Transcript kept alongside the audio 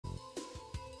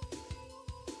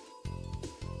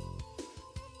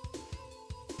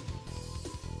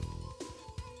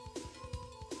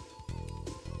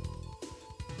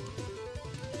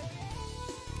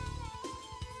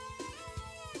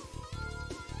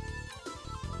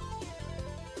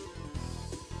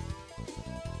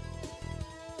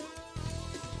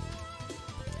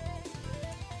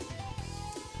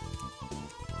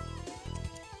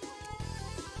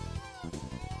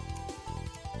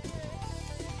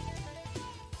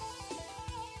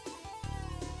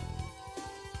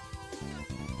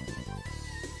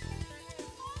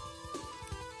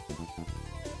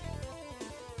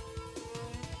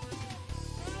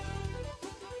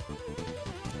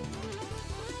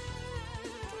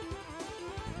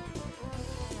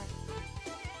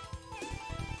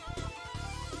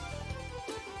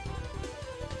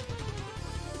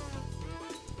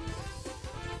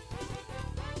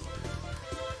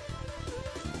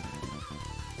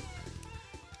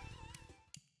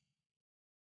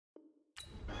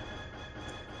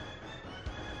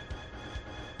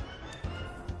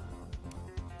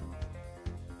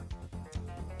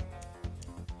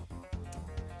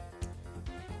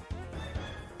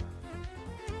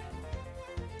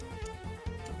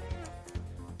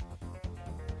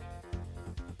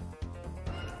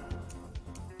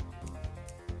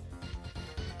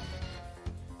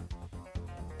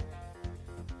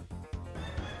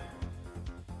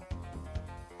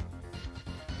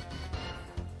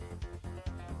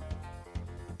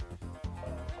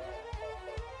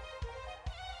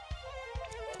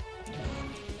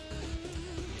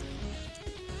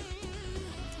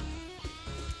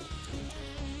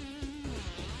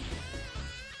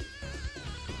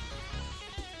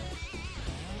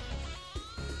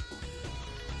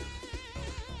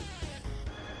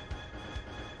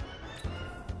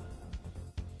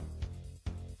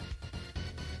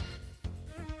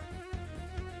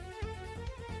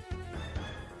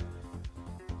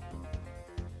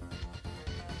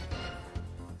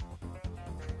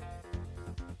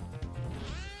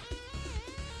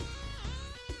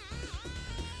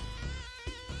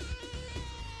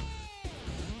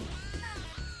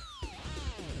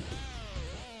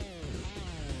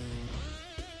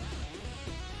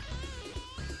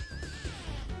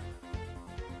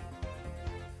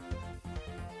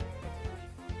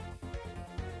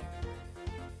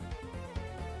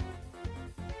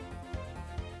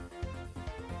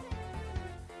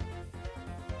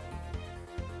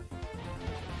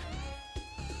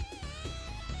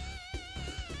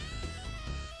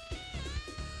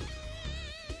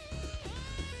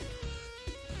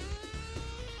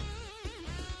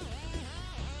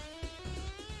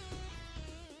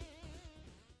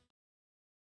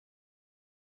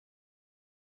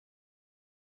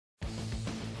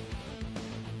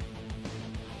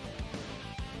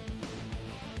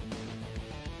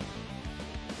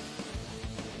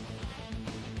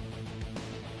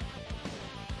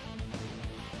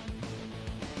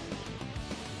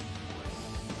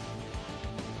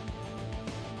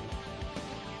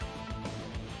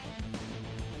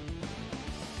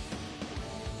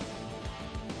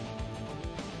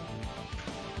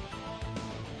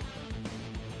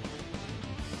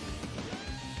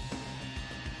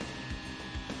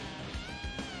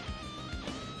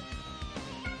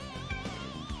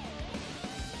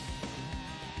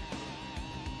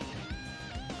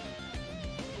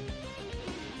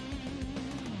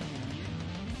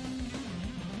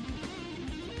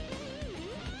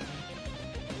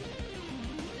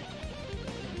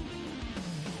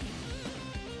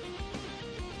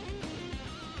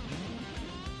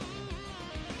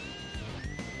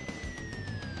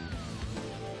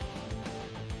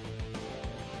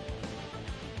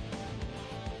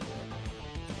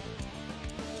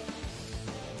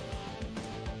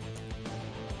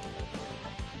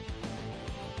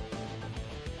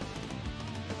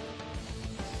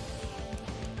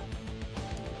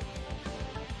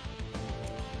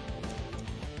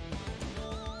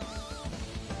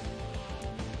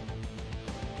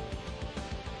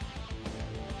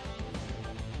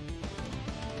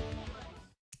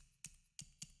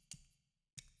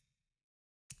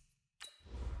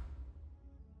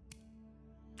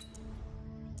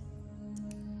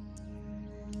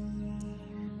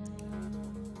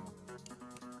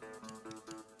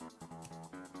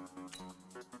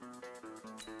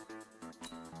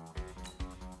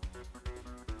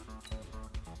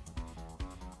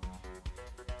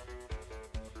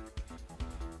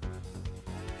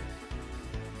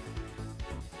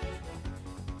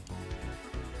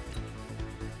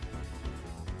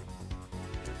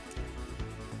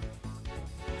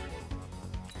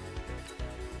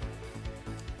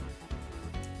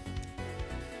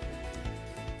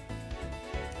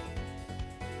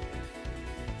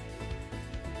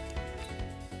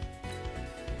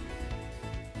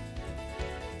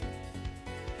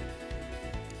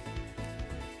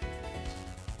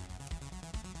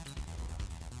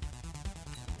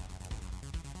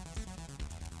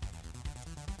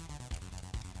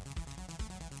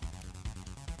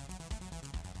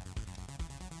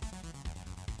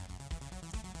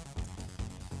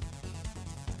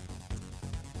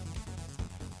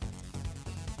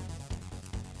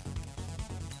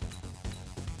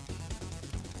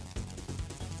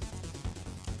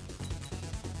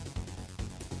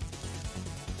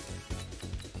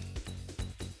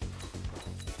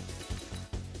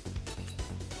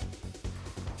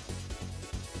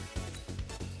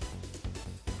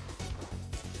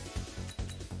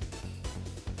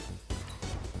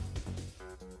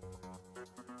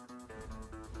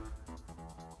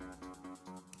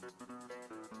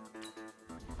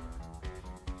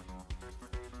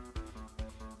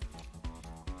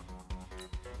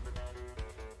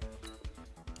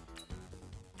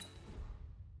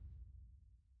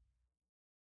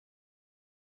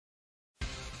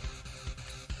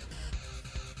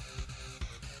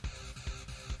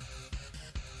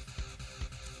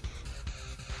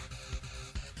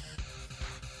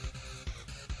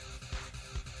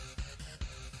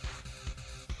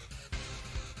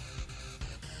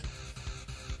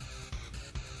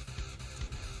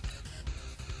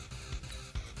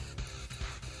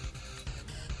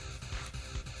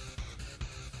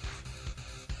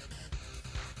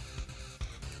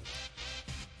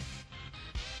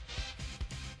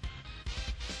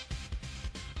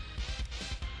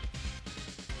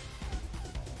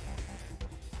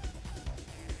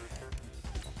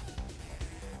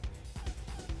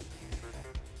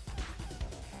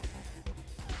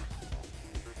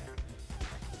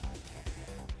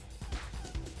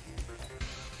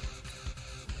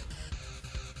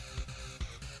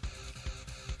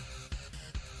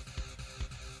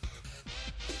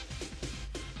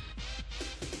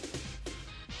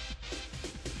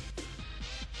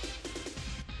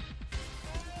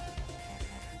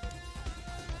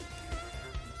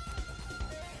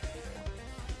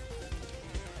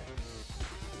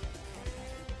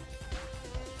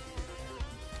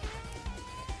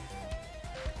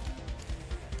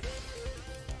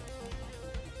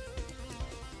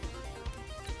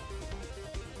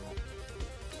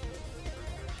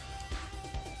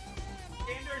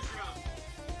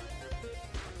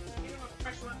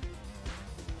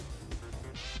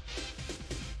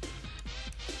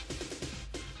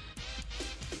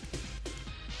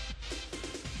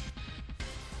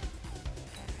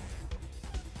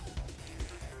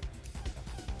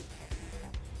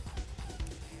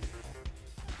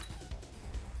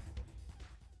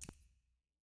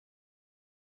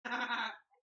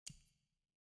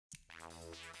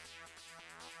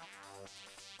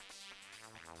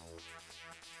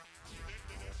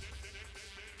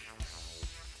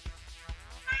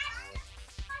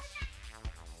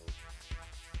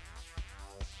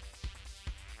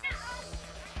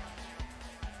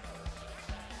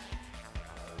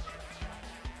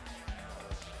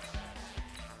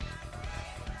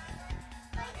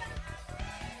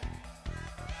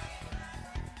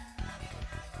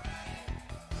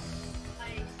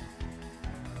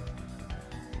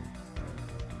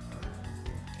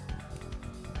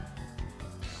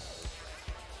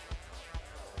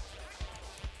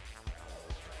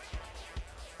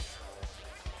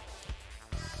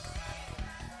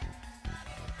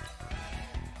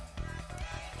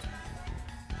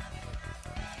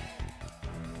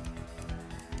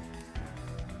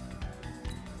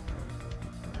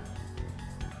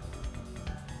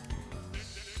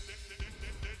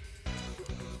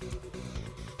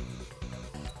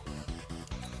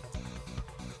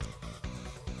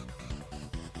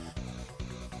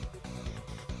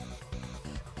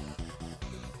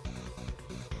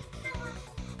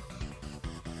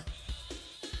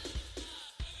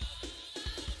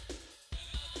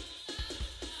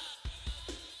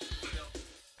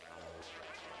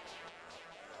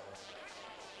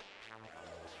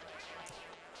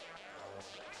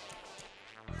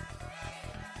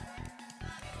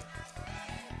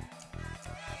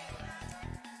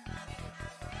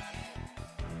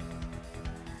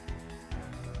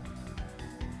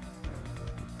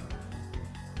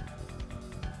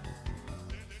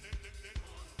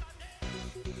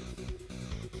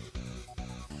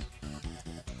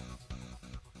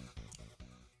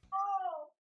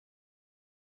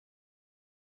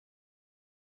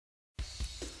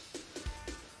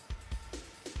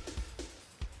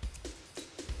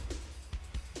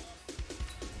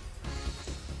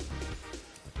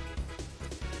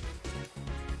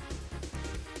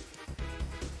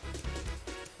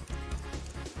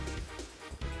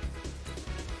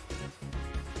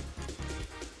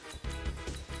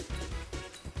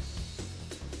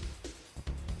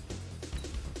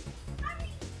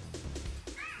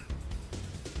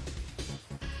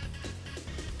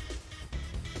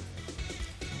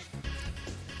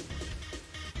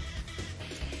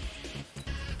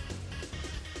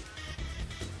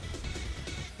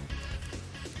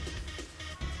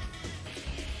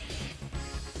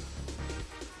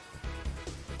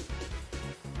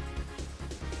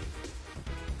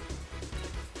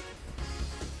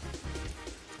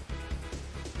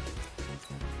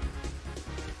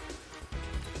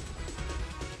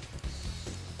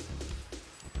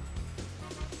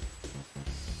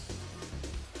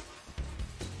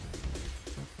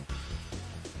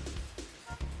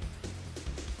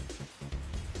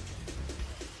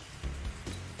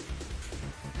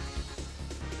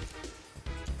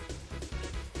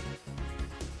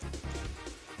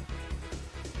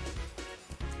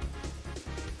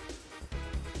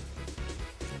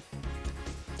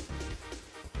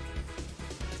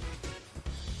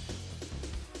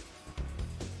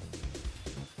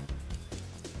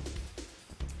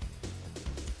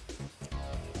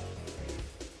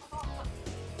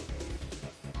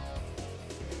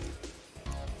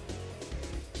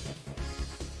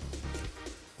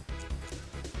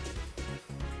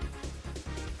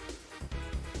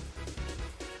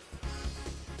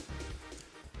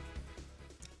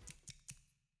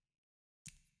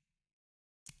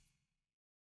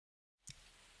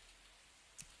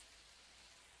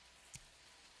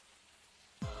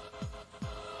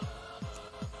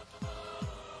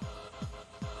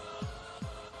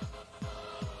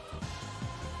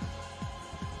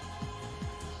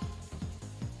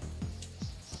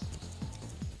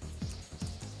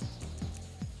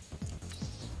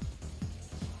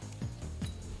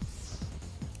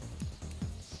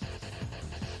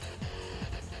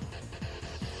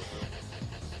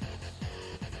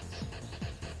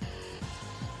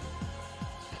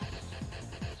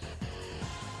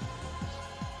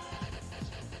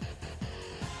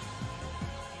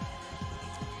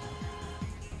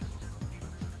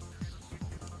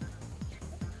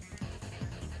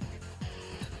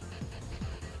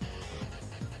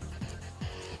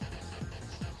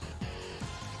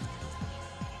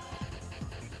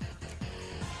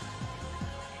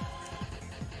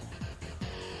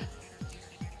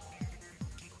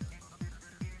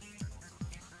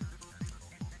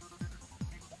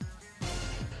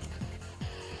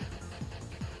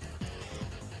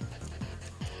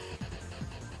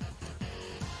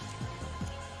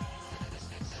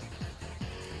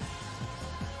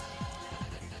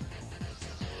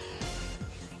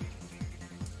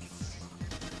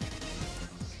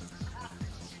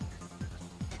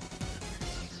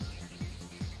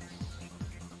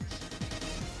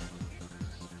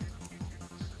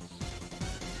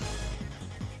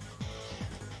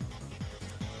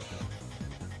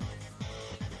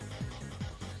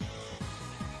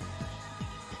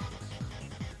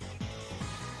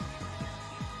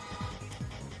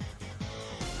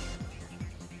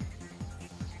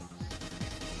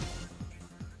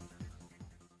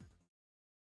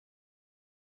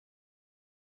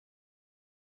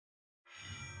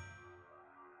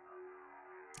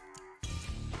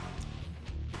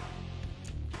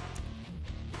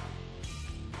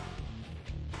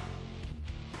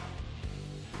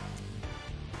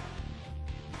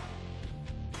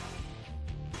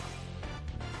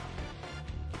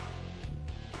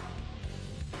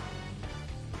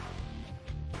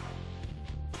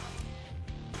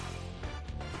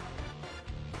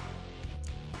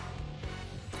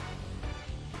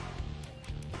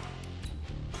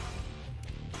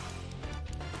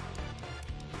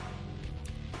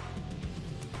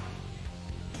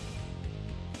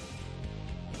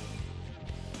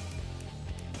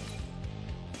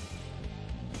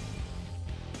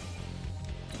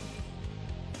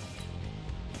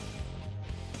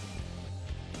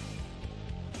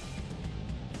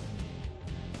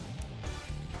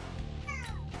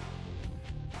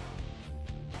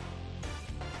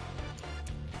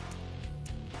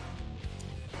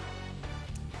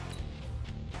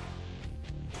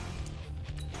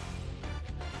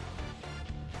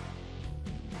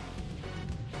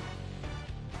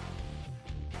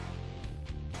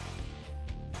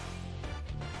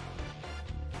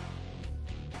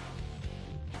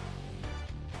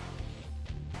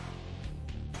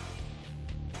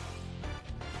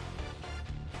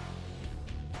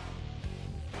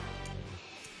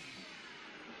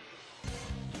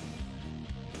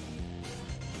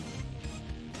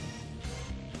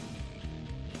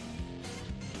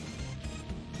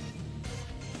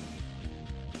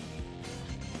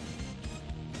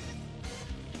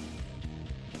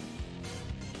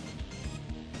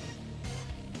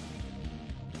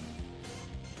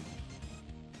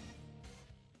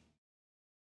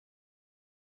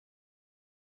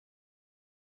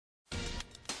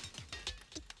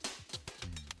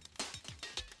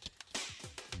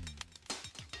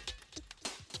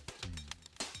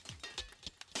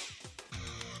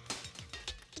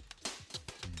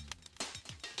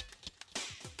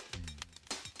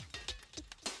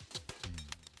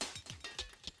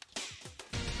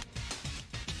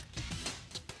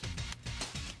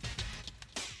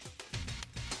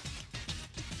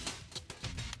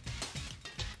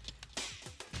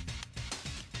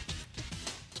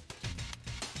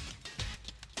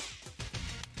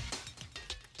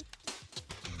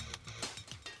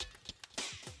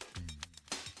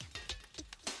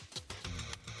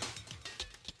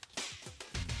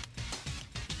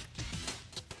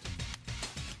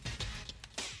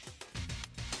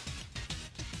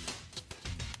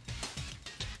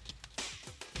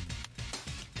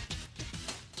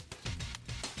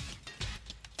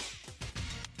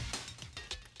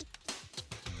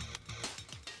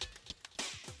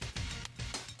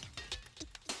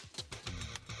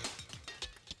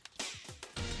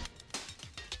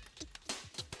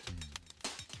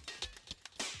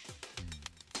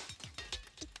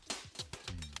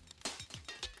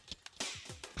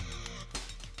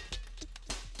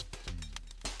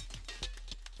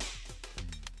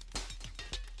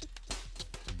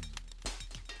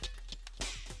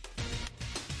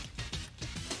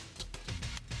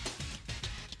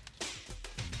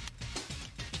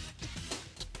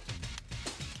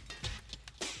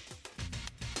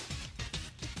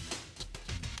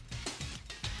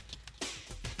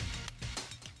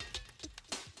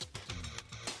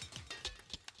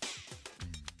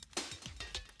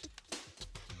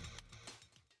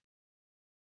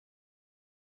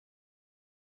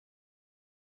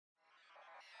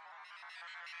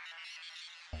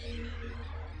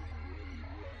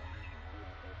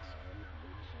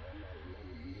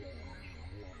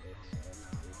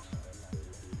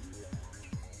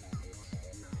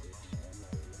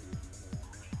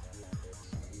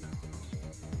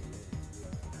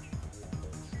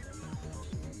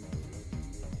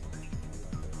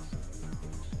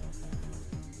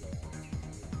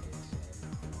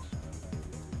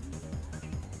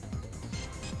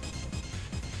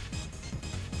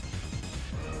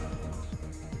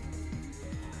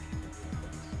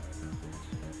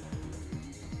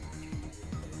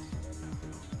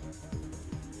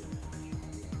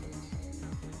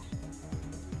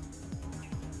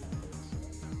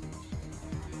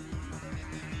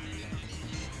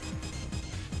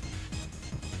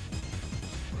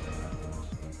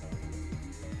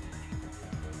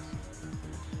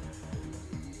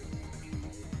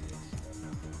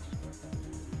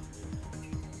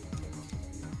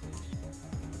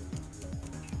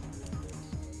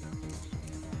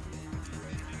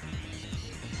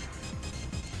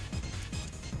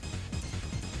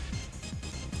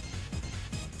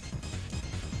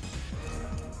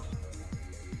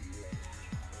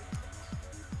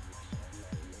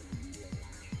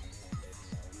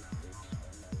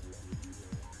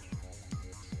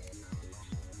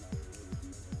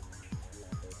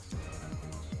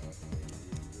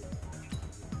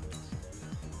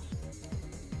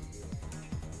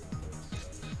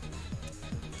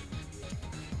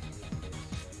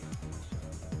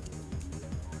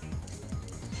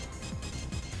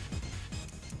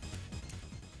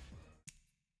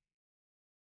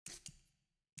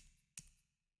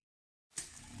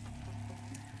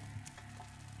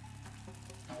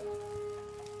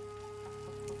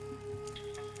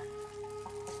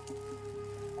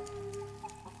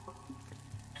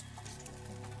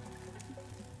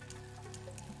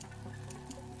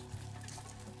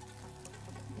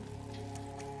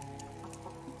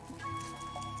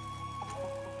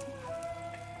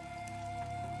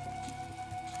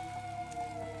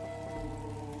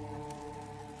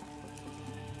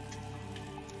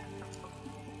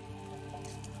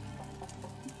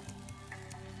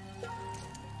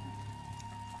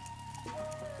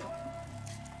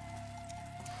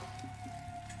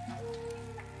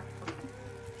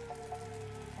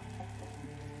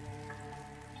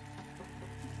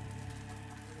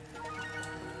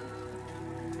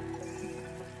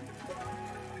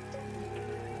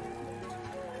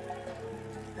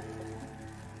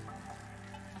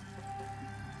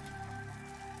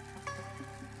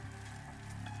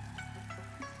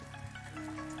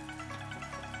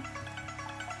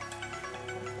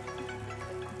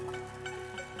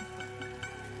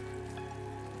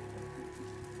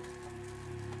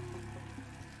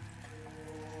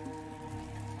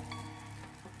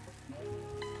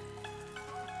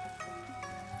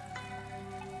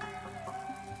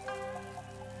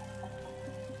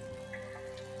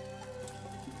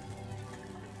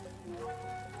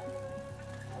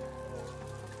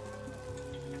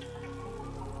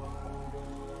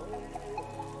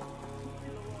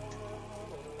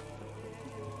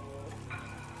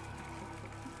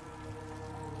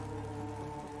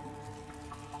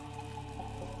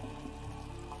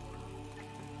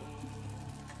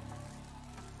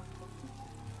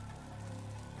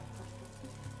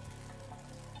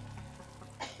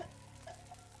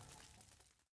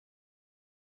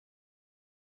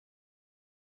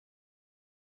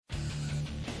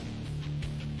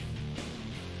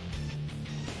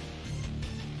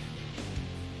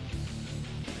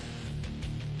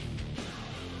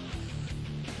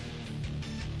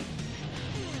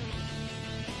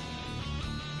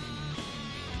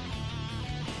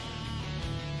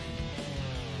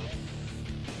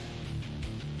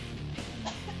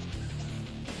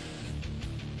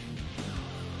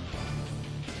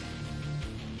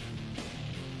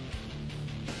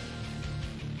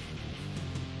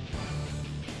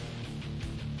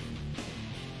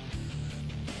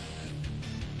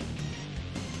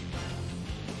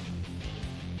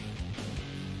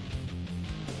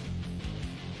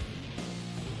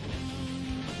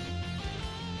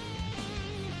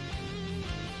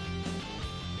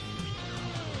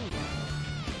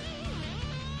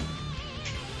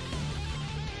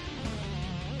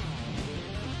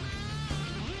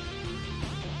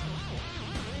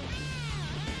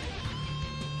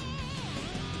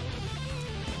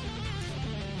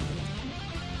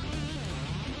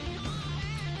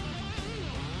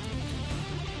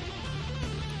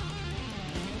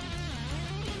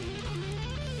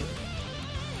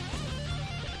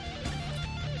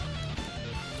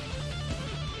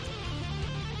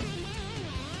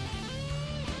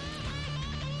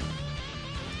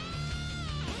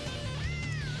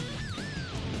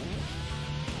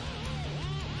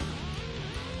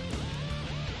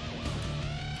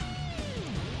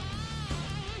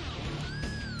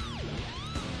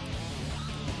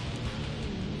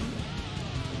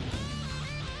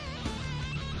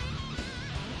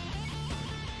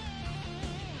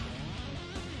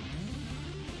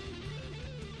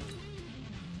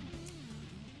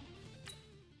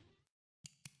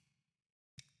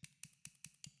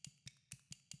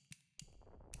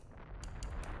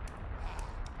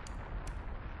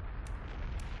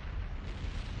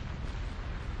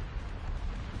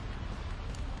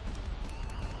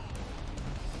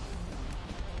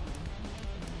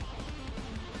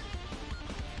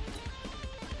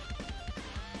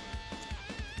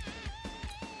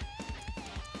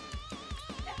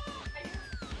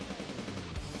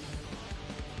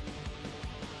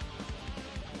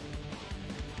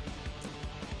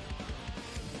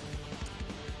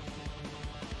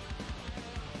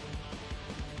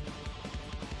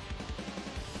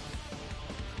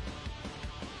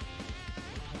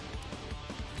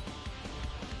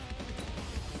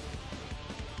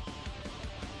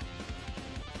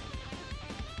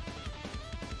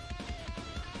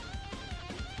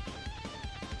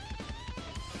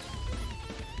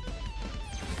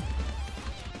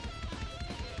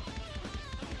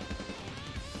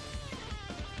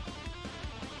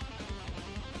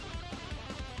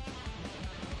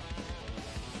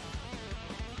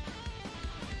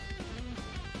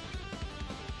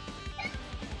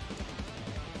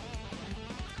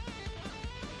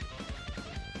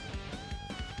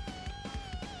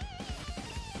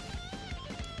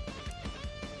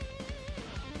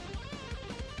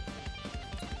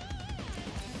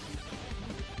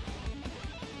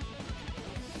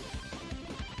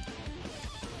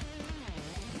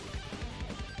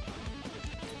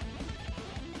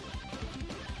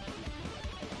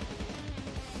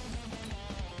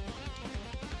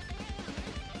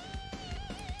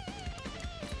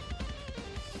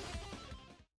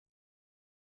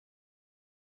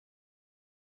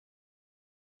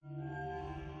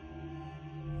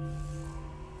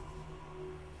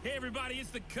Hey everybody,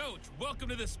 it's the coach. Welcome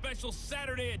to the special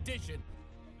Saturday edition.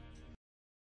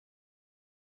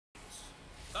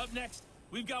 Up next,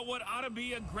 we've got what ought to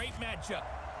be a great matchup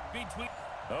between...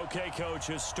 Okay, Coach,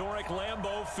 historic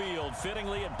Lambeau Field.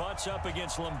 Fittingly, it butts up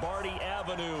against Lombardi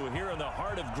Avenue here in the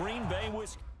heart of Green Bay,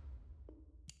 Wisconsin.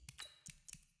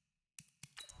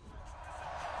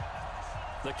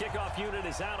 The kickoff unit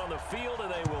is out on the field,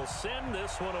 and they will send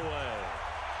this one away.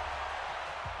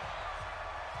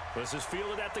 This is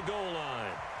fielded at the goal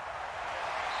line.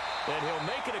 And he'll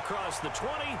make it across the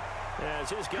 20 as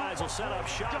his guys will set up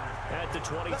shop at the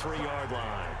 23-yard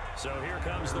line. So here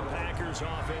comes the Packers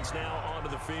offense now onto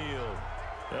the field.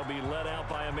 They'll be led out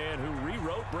by a man who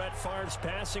rewrote Brett Favre's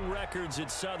passing records at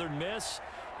Southern Miss.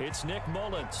 It's Nick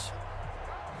Mullins.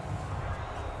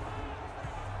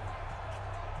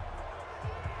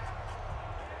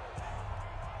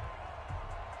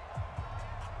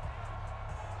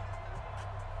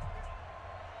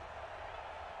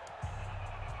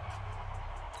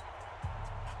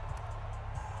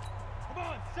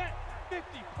 Set, 50,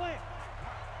 plant.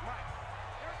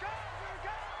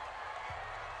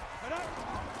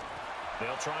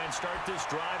 They'll try and start this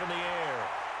drive in the air.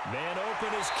 Man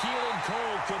open is Keelan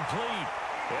Cole, complete.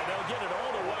 And they'll get it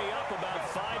all the way up about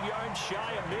 5 yards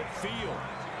shy of midfield.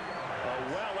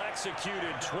 A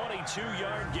well-executed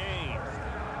 22-yard gain.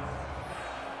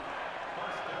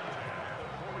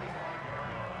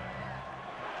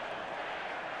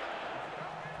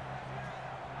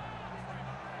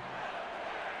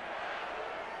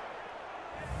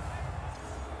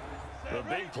 The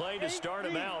big play to start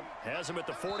him out has him at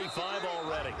the 45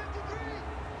 already.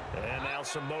 And now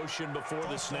some motion before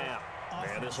the snap.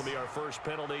 And this will be our first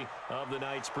penalty of the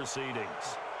night's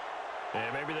proceedings.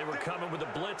 And maybe they were coming with a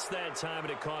blitz that time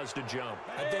and it caused a jump.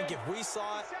 I think if we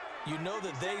saw it, you know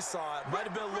that they saw it. Might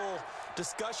have been a little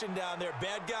discussion down there.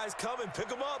 Bad guys coming. Pick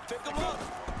them up. Pick them up.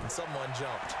 And someone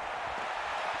jumped.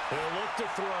 He'll look to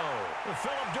throw.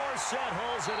 Philip Dorsett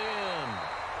hauls it in.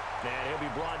 And he'll be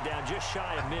brought down just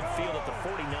shy of midfield at the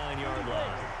 49-yard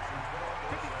line.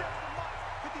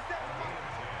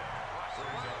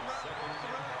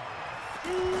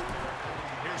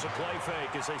 Here's a play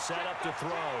fake as they set up to throw.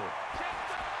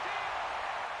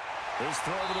 This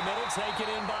throw over the middle taken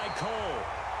in by Cole.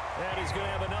 And he's going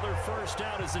to have another first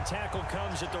down as the tackle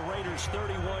comes at the Raiders'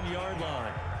 31-yard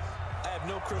line. I have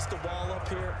no crystal ball up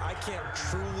here. I can't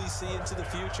truly see into the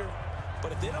future.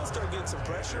 But if they don't start getting some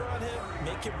pressure on him,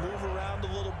 make him move around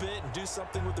a little bit and do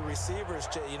something with the receivers,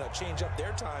 change up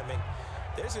their timing,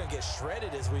 they're just going to get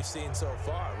shredded as we've seen so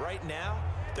far. Right now,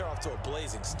 they're off to a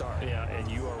blazing start. Yeah, and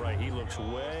you are right. He looks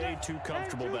way too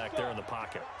comfortable back there in the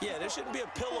pocket. Yeah, there shouldn't be a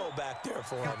pillow back there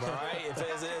for him, all right?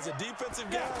 As a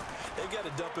defensive guy, they've got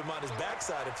to dump him on his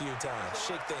backside a few times,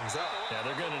 shake things up. Yeah,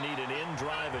 they're going to need an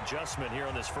in-drive adjustment here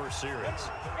on this first series.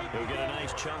 He'll get a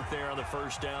nice chunk there on the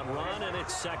first down run, and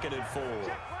it's 2nd and 4.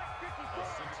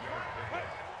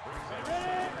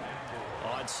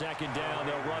 On 2nd down,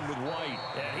 they'll run with White.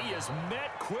 And he is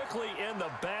met quickly in the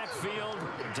backfield.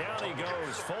 Down he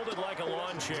goes, folded like a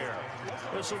lawn chair.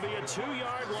 This will be a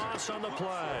 2-yard loss on the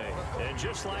play. And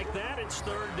just like that, it's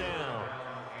 3rd down.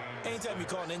 Anytime you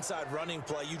call an inside running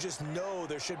play, you just know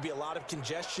there should be a lot of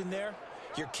congestion there.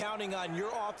 You're counting on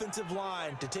your offensive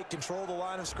line to take control of the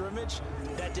line of scrimmage.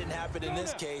 That didn't happen in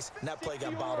this case, and that play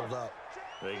got bottled up.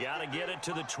 They got to get it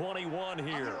to the 21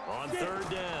 here on 3rd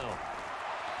down.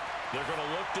 They're going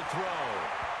to look to throw.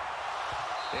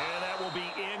 And that will be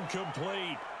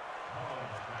incomplete.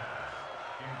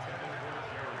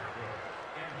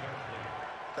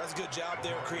 That's a good job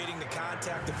there creating the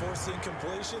contact to force the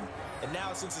incompletion. And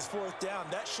now since it's 4th down,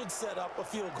 that should set up a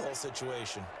field goal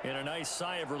situation. And a nice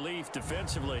sigh of relief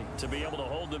defensively to be able to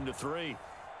hold them to 3.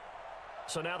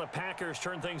 So now the Packers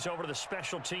turn things over to the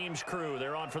special teams crew.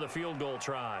 They're on for the field goal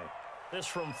try. This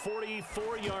from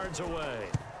 44 yards away.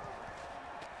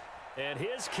 And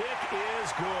his kick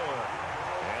is good.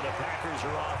 And the Packers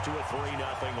are off to a 3-0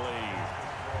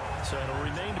 lead. So it'll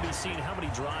remain to be seen how many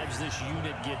drives this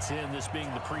unit gets in, this being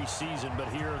the preseason. But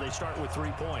here they start with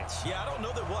 3 points. Yeah, I don't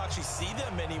know that we'll actually see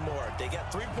them anymore. They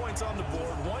got 3 points on the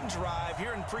board, 1 drive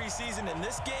here in preseason. In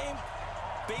this game,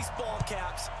 baseball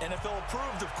caps, NFL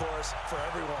approved, of course, for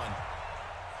everyone.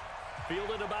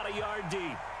 Fielded about a yard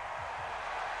deep.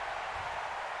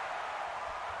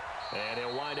 And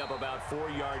he'll wind up about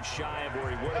 4 yards shy of where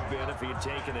he would have been if he had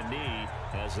taken a knee,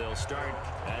 as they'll start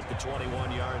at the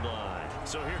 21-yard line.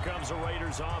 So here comes the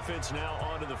Raiders offense now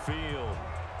onto the field.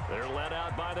 They're led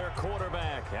out by their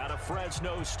quarterback out of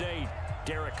Fresno State,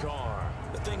 Derek Carr.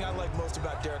 The thing I like most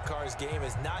about Derek Carr's game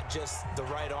is not just the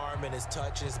right arm and his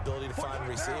touch and his ability to find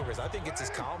receivers. I think it's his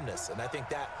calmness, and I think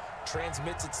that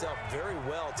transmits itself very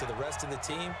well to the rest of the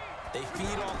team. They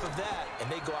feed off of that, and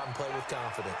they go out and play with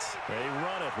confidence. They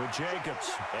run it with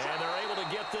Jacobs, and they're able to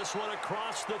get this one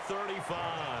across the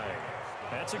 35.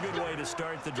 That's a good way to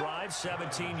start the drive,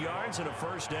 17 yards and a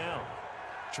first down.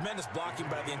 Tremendous blocking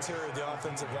by the interior of the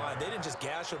offensive line. They didn't just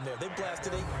gash him there. They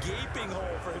blasted a gaping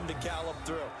hole for him to gallop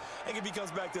through. And if he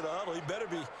comes back to the huddle, he better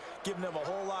be giving them a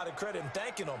whole lot of credit and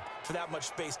thanking them for that much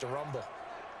space to rumble.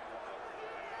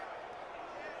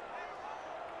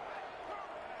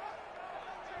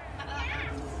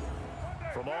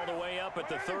 From all the way up at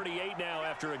the 38 now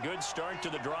after a good start to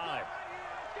the drive.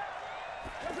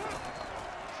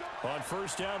 On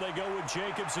first down, they go with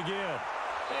Jacobs again.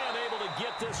 And able to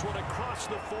get this one across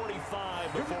the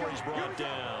 45 before he's brought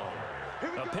down.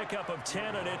 A pickup of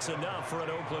 10, and it's enough for an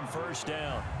Oakland first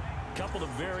down. Couple of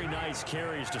very nice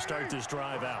carries to start this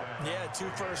drive out. Yeah, 2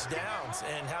 first downs.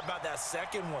 And how about that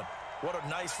second one? What a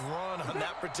nice run on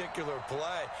that particular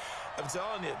play. I'm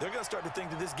telling you, they're going to start to think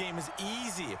that this game is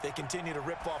easy if they continue to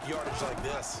rip off yardage like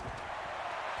this.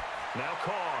 Now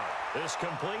Carr is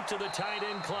complete to the tight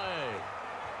end Clay.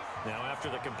 Now after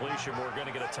the completion, we're going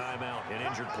to get a timeout, an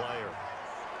injured player.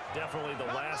 Definitely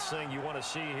the last thing you want to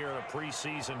see here in a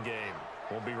preseason game.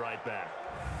 We'll be right back.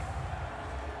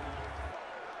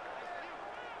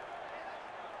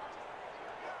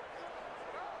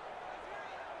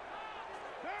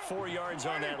 Four yards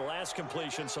on that last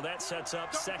completion, so that sets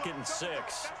up 2nd and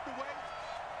 6.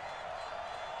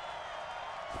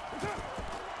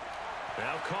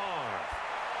 Now Carr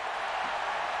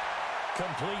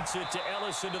completes it to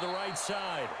Ellison to the right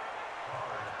side.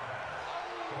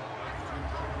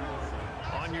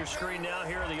 On your screen now,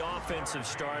 here are the offensive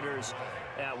starters.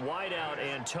 At wideout,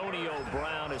 Antonio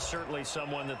Brown is certainly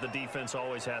someone that the defense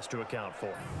always has to account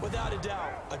for. Without a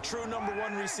doubt, a true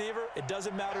 #1 receiver. It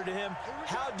doesn't matter to him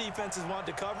how defenses want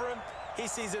to cover him. He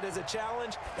sees it as a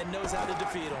challenge and knows how to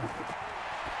defeat them.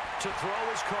 To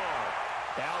throw is Carr.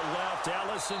 Out left,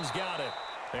 Ellison's got it.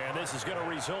 And this is going to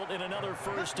result in another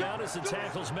first down as the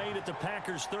tackle's made at the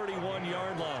Packers'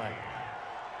 31-yard line.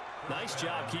 Nice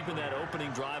job keeping that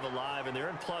opening drive alive, and they're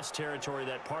in plus territory,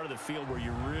 that part of the field where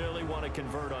you really want to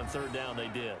convert on 3rd down. They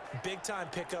did. Big-time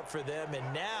pickup for them, and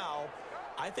now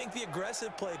I think the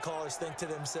aggressive play callers think to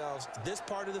themselves, this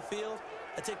part of the field,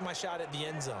 I take my shot at the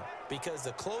end zone, because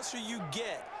the closer you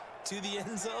get to the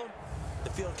end zone, the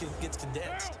field gets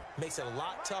condensed. Makes it a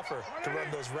lot tougher to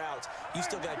run those routes. You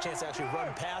still got a chance to actually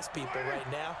run past people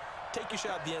right now. Take your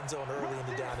shot at the end zone early in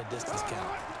the down and distance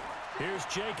count. Here's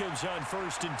Jacobs on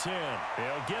 1st and 10.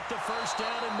 He'll get the first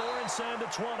down and more inside the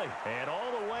 20. And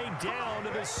all the way down to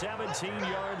the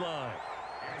 17-yard line.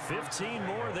 15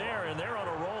 more there, and they're on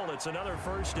a roll. It's another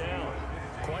first down.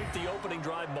 Quite the opening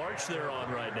drive march they're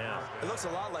on right now. It looks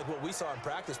a lot like what we saw in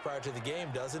practice prior to the game,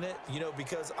 doesn't it? You know,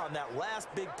 because on that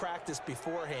last big practice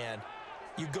beforehand,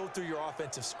 you go through your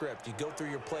offensive script. You go through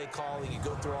your play calling. You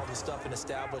go through all the stuff and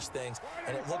establish things.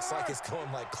 And it looks like it's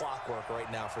going like clockwork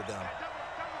right now for them.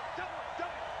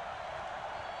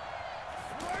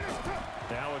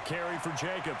 Now a carry for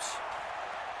Jacobs.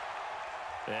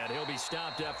 And he'll be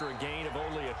stopped after a gain of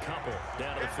only a couple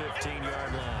down to the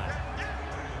 15-yard line.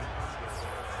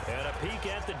 And a peek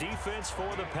at the defense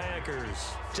for the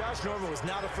Packers. Josh Norman was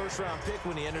not a first-round pick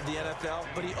when he entered the NFL,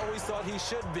 but he always thought he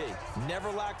should be. Never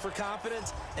lacked for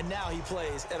confidence, and now he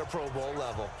plays at a Pro Bowl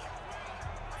level.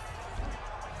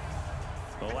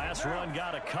 The last run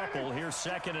got a couple. Here's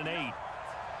 2nd and 8.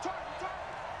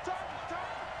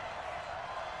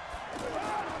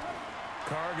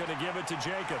 Carr going to give it to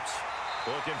Jacobs.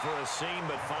 Looking for a seam,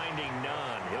 but finding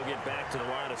none. He'll get back to the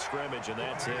line of scrimmage, and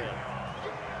that's it.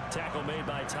 Tackle made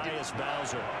by Tyus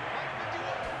Bowser.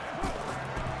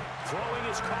 Throwing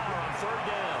his Carr on 3rd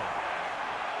down.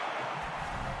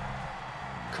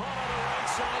 Caught on the right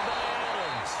side by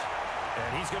Adams.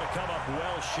 And he's going to come up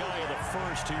well shy of the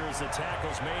first here as the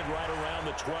tackle's made right around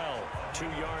the 12. 2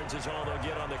 yards is all they'll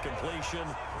get on the completion.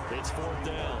 It's 4th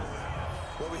down.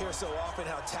 Well, we hear so often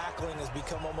how tackling has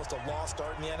become almost a lost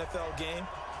art in the NFL game.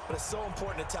 But it's so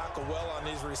important to tackle well on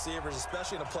these receivers,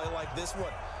 especially in a play like this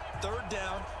one. 3rd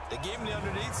down, they gave him the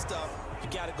underneath stuff. You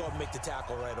got to go and make the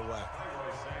tackle right away.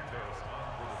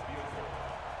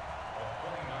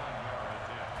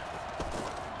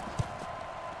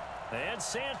 And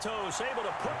Santos able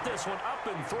to put this one up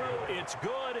and through. It's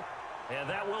good, and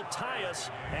that will tie us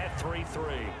at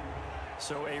 3-3.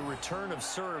 So a return of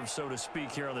serve, so to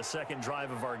speak, here on the 2nd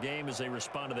drive of our game as they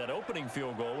respond to that opening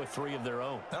field goal with 3 of their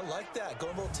own. I like that. Go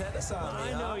a little tennis on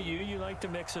me. I know you. You like to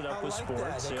mix it up with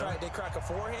sports. They crack a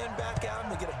forehand back out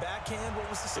and they get a backhand. What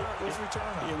was the return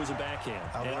on? It was a backhand.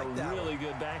 And a really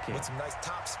good backhand. With some nice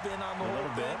top spin on the whole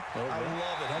bit. I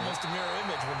love it. Almost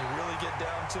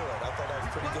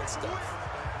good stuff.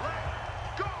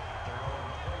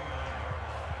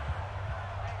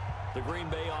 The Green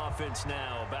Bay offense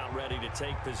now about ready to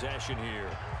take possession here.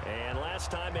 And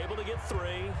last time able to get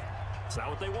 3. It's not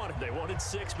what they wanted. They wanted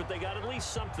 6, but they got at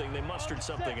least something. They mustered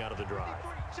something out of the drive.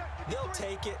 They'll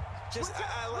take it.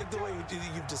 I like the way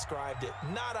you've described it.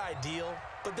 Not ideal,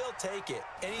 but they'll take it.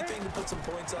 Anything to put some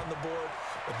points on the board.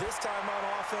 But this time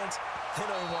on offense, they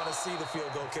don't want to see the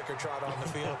field goal kicker trot on the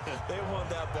field. They want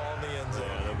that ball in the end zone.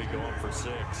 Yeah, they'll be going for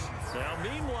 6. Now,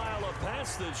 meanwhile, a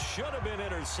pass that should have been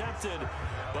intercepted,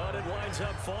 but it winds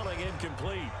up falling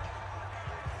incomplete.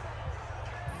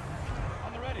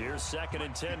 Here's 2nd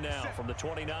and 10 now from the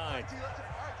 29.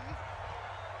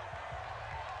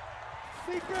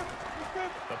 The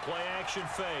play action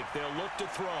fake. They'll look to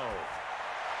throw.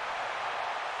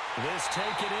 This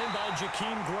taken in by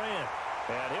Jakeem Grant.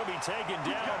 And he'll be taken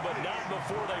down, but not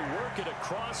before they work it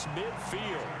across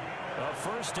midfield. A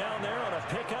first down there on a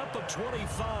pickup of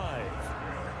 25.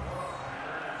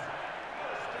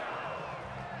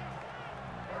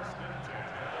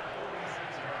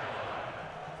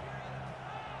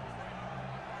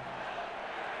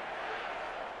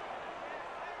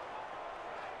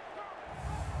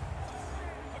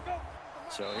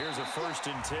 So here's a 1st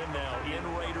and 10 now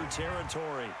in Raider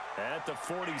territory at the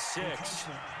 46. Defense.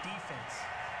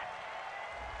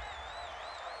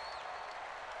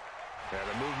 And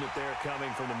the movement there coming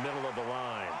from the middle of the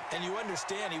line. And you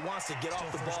understand he wants to get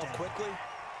off the ball quickly,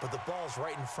 but the ball's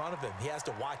right in front of him. He has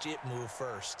to watch it move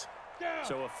first.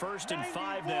 So a 1st and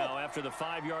 5 now after the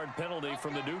 5-yard penalty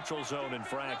from the neutral zone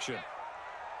infraction.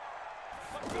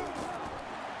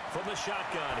 From the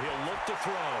shotgun, he'll look to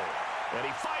throw. And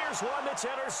he fires one that's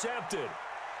intercepted.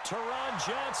 Teron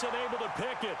Johnson able to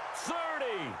pick it. 30,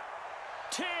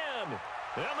 10, and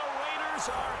the Raiders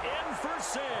are in for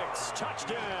 6.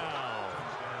 Touchdown.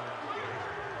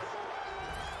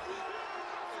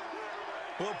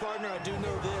 Well, partner, I do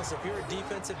know this. If you're a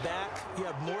defensive back, you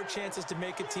have more chances to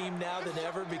make a team now than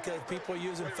ever because people are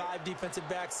using 5 defensive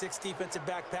backs, 6 defensive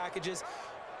back packages.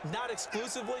 Not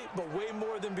exclusively, but way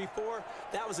more than before.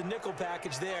 That was a nickel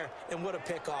package there, and what a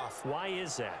pickoff. Why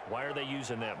is that? Why are they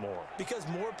using that more? Because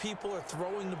more people are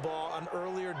throwing the ball on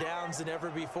earlier downs than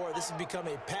ever before. This has become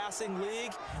a passing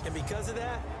league, and because of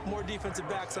that, more defensive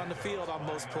backs on the field on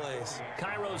most plays.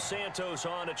 Cairo Santos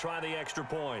on to try the extra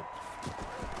point.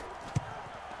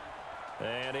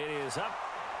 And it is up.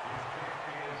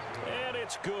 And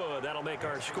it's good. That'll make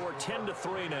our score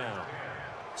 10-3 now.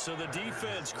 So the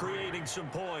defense creating some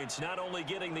points, not only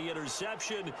getting the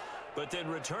interception, but then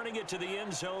returning it to the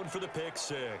end zone for the pick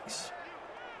 6.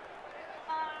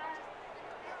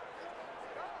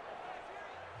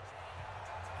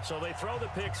 So they throw the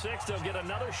pick 6. They'll get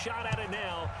another shot at it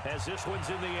now as this one's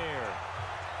in the air.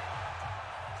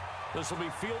 This will be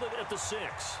fielded at the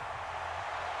 6.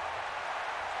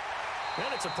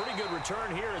 And it's a pretty good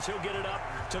return here as he'll get it up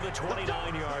to the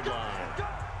 29-yard line.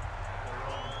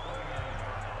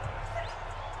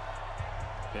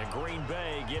 And Green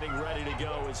Bay getting ready to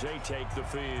go as they take the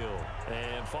field.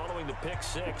 And following the pick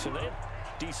 6, and they have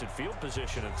decent field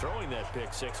position and throwing that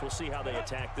pick 6. We'll see how they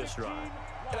attack this drive.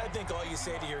 And I think all you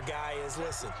say to your guy is,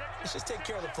 listen, let's just take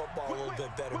care of the football a little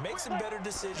bit better. Make some better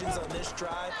decisions on this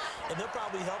drive, and they'll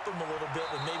probably help him a little bit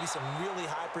with maybe some really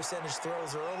high percentage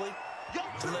throws early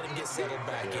to let him get settled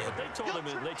back in.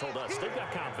 But they told us they've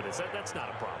got confidence. That's not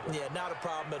a problem. Yeah, not a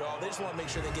problem at all. They just want to make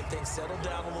sure they get things settled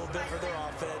down a little bit for their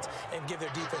offense and give their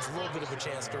defense a little bit of a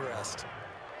chance to rest.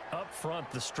 Up front,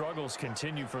 the struggles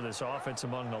continue for this offense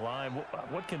among the line.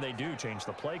 What can they do? Change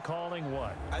the play calling?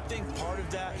 What? I think part of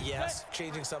that, yes,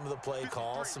 changing some of the play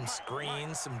calls, some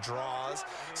screens, some draws,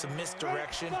 some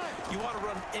misdirection. You want to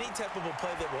run any type of a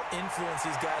play that will influence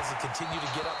these guys to continue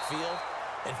to get upfield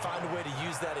and find a way to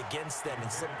use that against them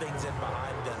and slip things in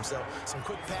behind them. So some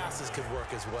quick passes could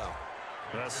work as well.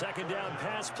 A second down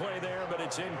pass play there, but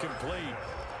it's incomplete.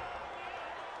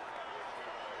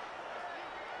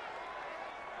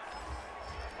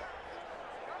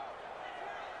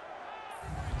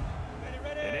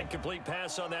 An incomplete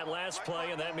pass on that last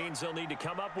play, and that means they'll need to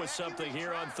come up with something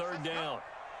here on 3rd down.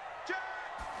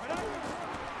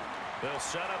 They'll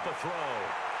set up a throw.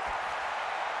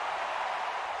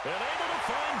 And able to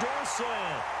find Dorsett.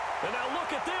 And now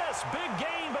look at this. Big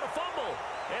gain, but a fumble.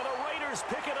 And the Raiders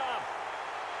pick it up.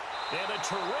 And a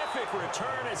terrific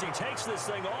return as he takes this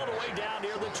thing all the way down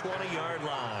near the 20-yard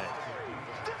line.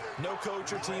 No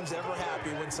coach or team's ever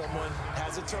happy when someone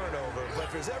has a turnover. But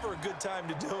if there's ever a good time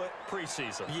to do it,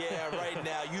 preseason. Yeah, right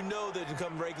now. You know that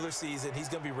come regular season, he's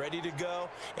going to be ready to go.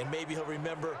 And maybe he'll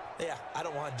remember, yeah, I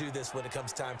don't want to do this when it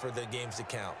comes time for the games to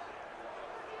count.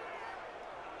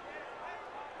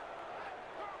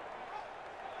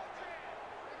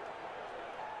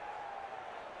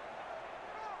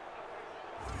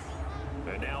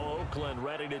 Oakland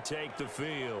ready to take the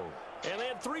field. And they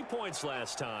had 3 points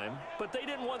last time, but they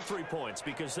didn't want 3 points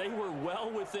because they were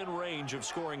well within range of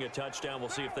scoring a touchdown. We'll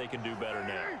see if they can do better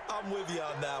now. I'm with you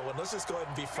on that one. Let's just go ahead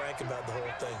and be frank about the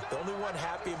whole thing. The only one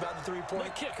happy about the 3-point?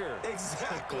 The kicker.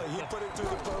 Exactly. He put it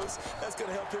through the post. That's going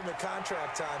to help him in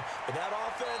contract time. But that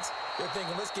offense, they're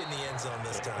thinking, let's get in the end zone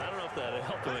this time. I don't know if that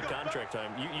helped him in contract time.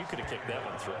 You could have kicked that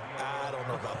one through. I don't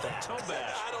know about that. Toe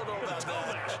bash. I don't know about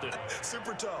that.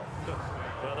 Super toe.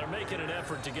 Well, they're making an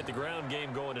effort to get the ground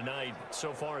game going tonight.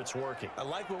 So far, it's working. I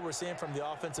like what we're seeing from the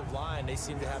offensive line. They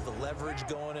seem to have the leverage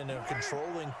going and they're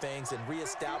controlling things and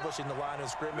reestablishing the line of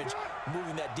scrimmage,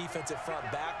 moving that defensive front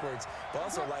backwards. But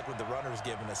also like what the runner's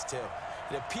giving us, too.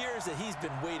 It appears that he's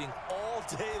been waiting all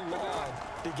day long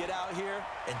to get out here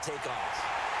and take off.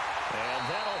 And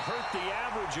that'll hurt the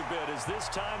average a bit as this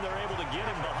time they're able to get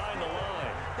him behind the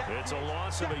line. It's a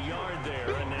loss of a yard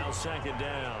there, and now second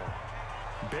down.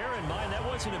 Bear in mind, that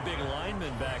wasn't a big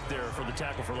lineman back there for the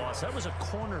tackle for loss. That was a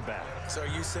cornerback. So are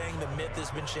you saying the myth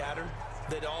has been shattered?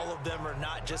 That all of them are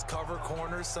not just cover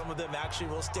corners? Some of them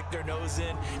actually will stick their nose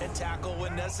in and tackle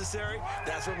when necessary?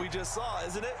 That's what we just saw,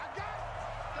 isn't it?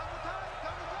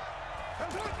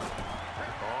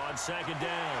 On second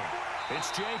down,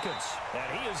 it's Jacobs,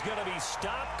 and he is going to be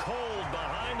stopped cold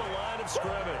behind the line of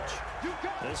scrimmage.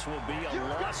 This will be a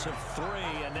loss of 3,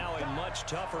 and now a much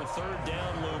tougher third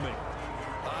down looming.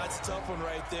 That's a tough one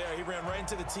right there. He ran right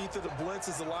into the teeth of the blitz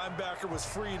as the linebacker was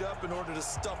freed up in order to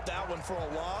stuff that one for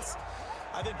a loss.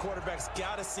 I think quarterbacks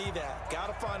got to see that. Got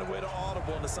to find a way to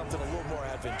audible into something a little more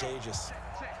advantageous.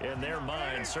 In their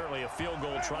mind, certainly a field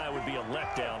goal try would be a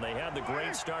letdown. They had the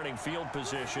great starting field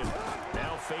position.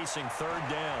 Now facing third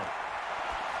down.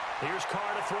 Here's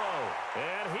Carr to throw.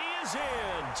 And he is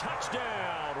in.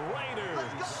 Touchdown,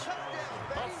 Raiders.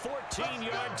 A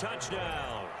 14-yard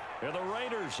touchdown. And the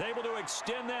Raiders able to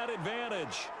extend that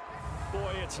advantage.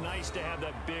 Boy, it's nice to have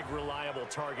that big, reliable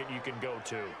target you can go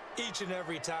to. Each and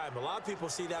every time. A lot of people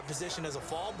see that position as a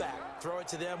fallback. Throw it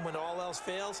to them when all else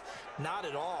fails. Not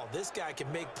at all. This guy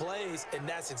can make plays, and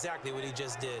that's exactly what he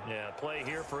just did. Yeah, play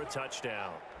here for a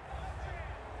touchdown.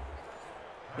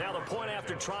 Now the point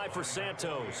after try for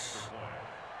Santos.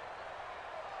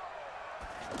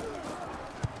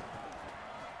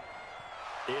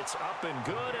 It's up and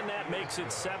good, and that makes it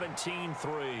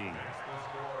 17-3.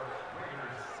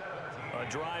 A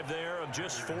drive there of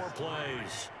just 4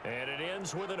 plays, and it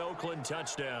ends with an Oakland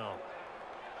touchdown.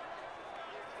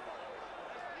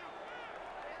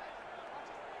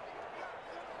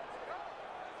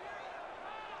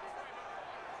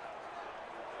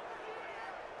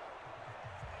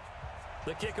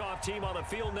 The kickoff team on the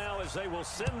field now as they will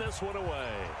send this one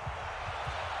away.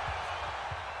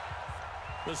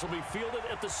 This will be fielded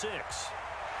at the 6.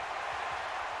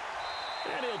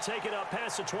 And he'll take it up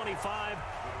past the 25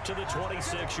 to the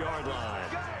 26-yard line.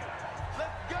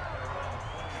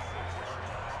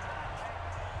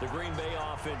 The Green Bay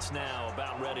offense now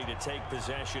about ready to take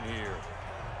possession here.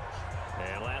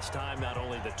 And last time, not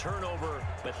only the turnover,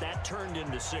 but that turned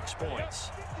into 6 points.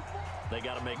 They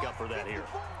got to make up for that here.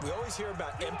 We always hear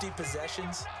about empty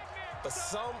possessions, but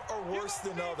some are worse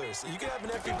than others. You can have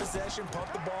an empty possession,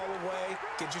 pump the ball away,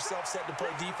 get yourself set to play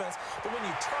defense, but when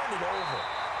you turn it over,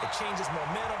 it changes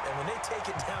momentum, and when they take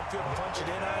it downfield and punch it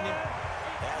in on you,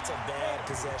 that's a bad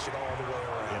possession all the way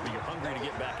around. Yeah, but you're hungry to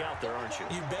get back out there, aren't you?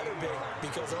 You better be,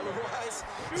 because otherwise,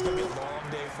 it's going to be a long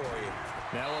day for you.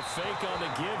 Now a fake on the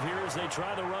give here as they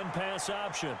try the run-pass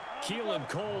option. Keelan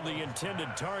Cole, the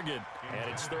intended target, and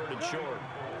it's 3rd and short.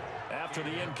 After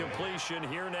the incompletion,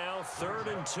 here now,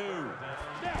 3rd and 2.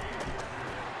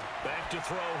 Back to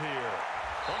throw here.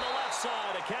 On the left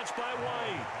side, a catch by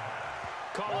White.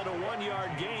 Call it a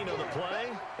 1-yard gain of the play,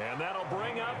 and that'll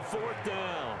bring up 4th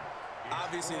down.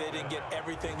 Obviously, they didn't get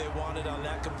everything they wanted on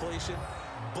that completion,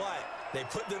 but they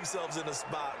put themselves in a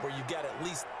spot where you got to at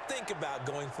least think about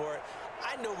going for it.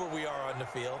 I know where we are on the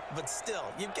field, but still,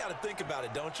 you've got to think about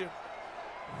it, don't you?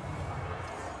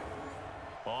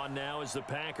 On now is the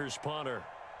Packers punter.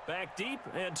 Back deep,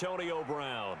 Antonio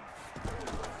Brown.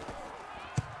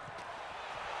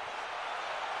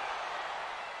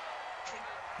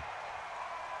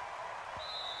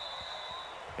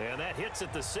 And that hits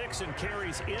at the 6 and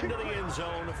carries into the end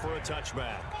zone for a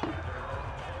touchback.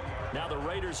 Now the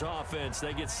Raiders offense,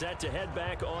 they get set to head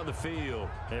back on the field.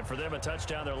 And for them, a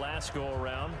touchdown their last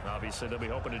go-around. Obviously, they'll be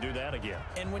hoping to do that again.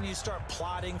 And when you start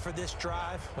plotting for this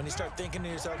drive, when you start thinking to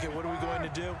yourself, okay, what are we going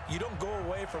to do? You don't go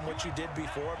away from what you did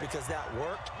before because that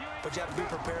worked, but you have to be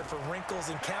prepared for wrinkles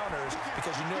and counters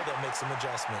because you know they'll make some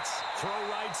adjustments. Throw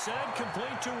right side,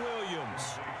 complete to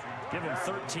Williams. Give him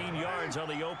 13 yards on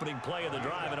the opening play of the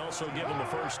drive and also give him a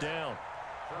 1st down.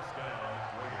 First down,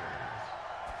 Raiders.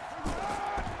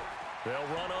 They'll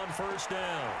run on first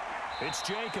down. It's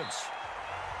Jacobs.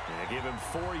 They give him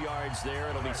 4 yards there.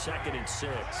 It'll be 2nd and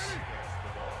 6.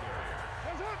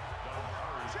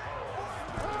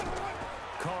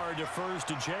 Carr defers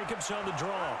to Jacobs on the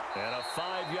draw. And a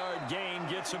 5-yard gain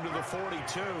gets him to the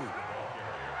 42.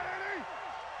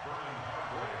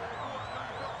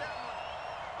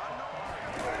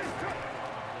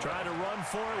 Trying to run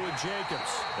for it with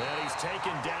Jacobs. And he's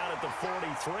taken down at the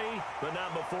 43, but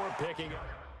not before picking up.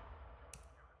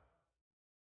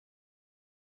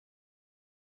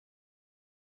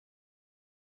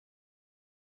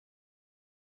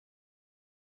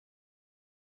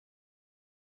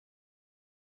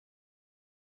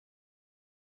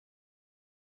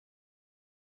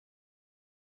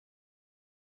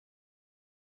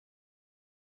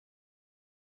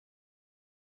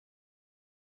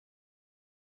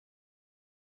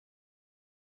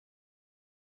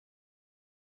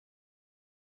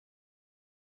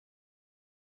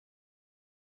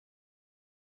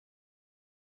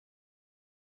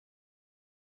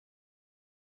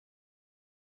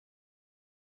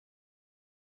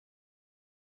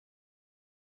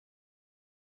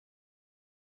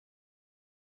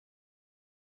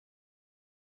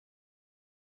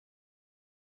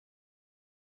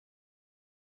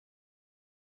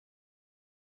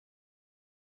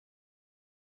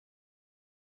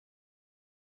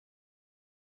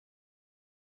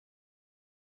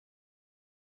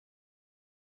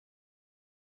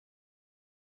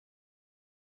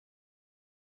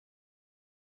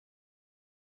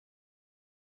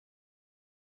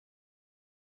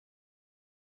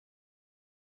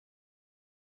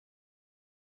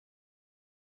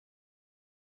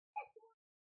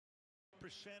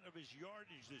 Percent of his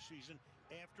yardage this season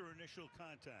after initial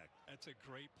contact. That's a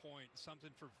great point.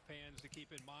 Something for fans to keep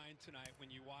in mind tonight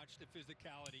when you watch the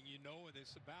physicality. You know what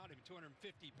it's about him. 250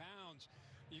 pounds.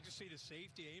 You can see the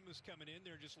safety, Amos, coming in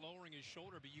there just lowering his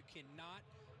shoulder, but you cannot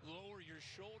lower your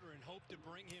shoulder and hope to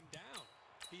bring him down.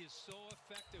 He is so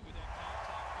effective with that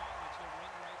contact balance. He'll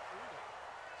run right through it.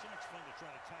 So much fun to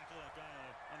try to tackle that guy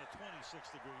on a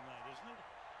 26-degree night, isn't it?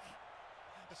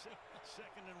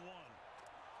 2nd and 1.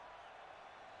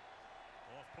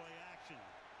 Off-play action.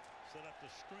 Set up the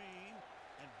screen,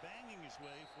 and banging his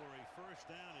way for a first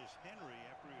down is Henry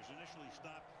after he was initially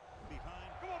stopped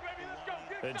behind. Come on, baby, let's go.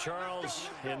 And Charles,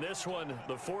 in this one,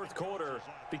 the 4th quarter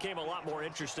became a lot more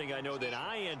interesting, I know, than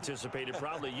I anticipated.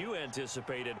 Probably you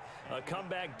anticipated. A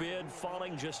comeback bid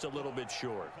falling just a little bit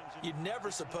short. You're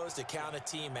never supposed to count a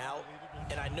team out,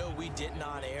 and I know we didn't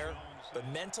on air, but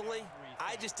mentally,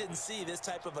 I just didn't see this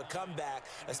type of a comeback,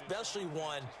 especially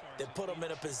one that put them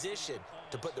in a position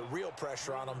to put the real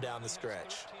pressure on them down the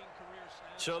stretch.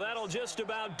 So that'll just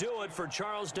about do it for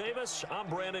Charles Davis. I'm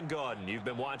Brandon Gaudin. You've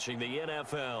been watching the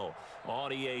NFL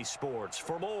on EA Sports.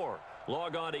 For more,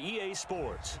 log on to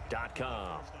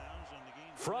easports.com.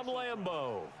 From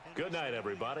Lambeau, good night,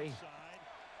 everybody.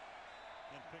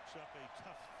 And picks up a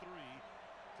tough 3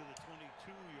 to the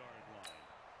 22-yard line.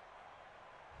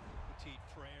 Petit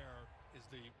Frere is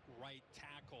the right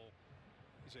tackle.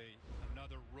 He's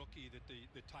another rookie that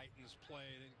the Titans play.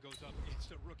 That goes up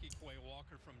against a rookie, Quay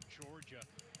Walker from Georgia,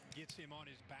 gets him on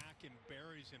his back and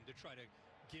buries him to try to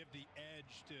give the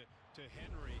edge to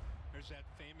Henry. There's that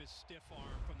famous stiff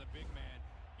arm from the big man.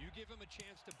 You give him a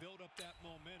chance to build up that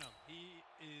momentum. He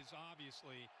is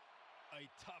obviously a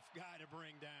tough guy to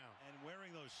bring down. And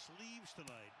wearing those sleeves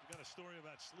tonight. We've got a story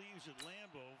about sleeves at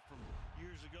Lambeau from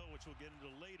years ago, which we'll get into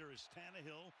later, as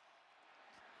Tannehill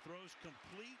throws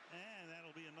complete, and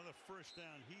that'll be another first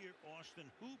down here. Austin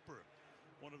Hooper,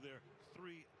 one of their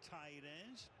 3 tight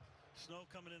ends. Snow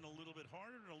coming in a little bit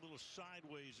harder and a little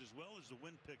sideways as well as the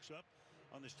wind picks up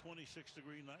on this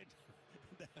 26-degree night.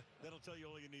 That'll tell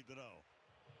you all you need to know.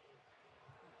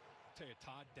 I'll tell you,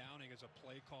 Todd Downing as a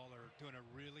play caller doing a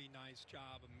really nice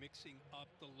job of mixing up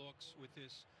the looks with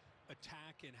this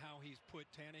attack and how he's put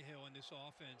Tannehill in this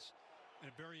offense. And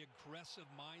a very aggressive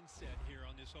mindset here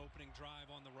on this opening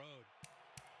drive on the road.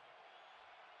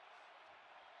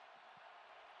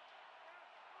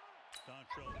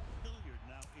 Dontrell Hilliard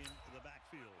now in the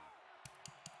backfield.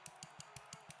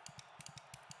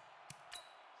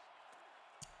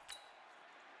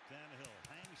 Tannehill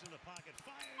hangs in the pocket,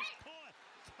 fires, caught,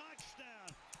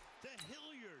 touchdown to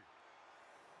Hilliard.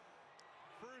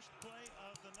 First play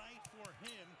of the night for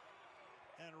him,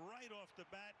 and right off the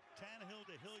bat, Tannehill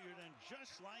to Hilliard, and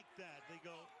just like that, they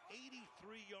go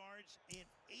 83 yards in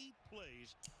 8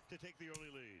 plays to take the early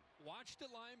lead. Watch the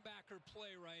linebacker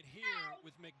play right here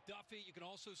with McDuffie. You can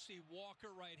also see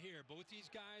Walker right here. Both these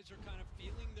guys are kind of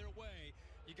feeling their way.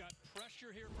 You got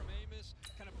pressure here from Amos,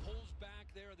 kind of pulls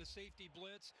back there, the safety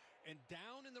blitz, and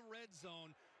down in the red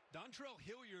zone, Dontrell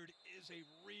Hilliard is a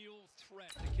real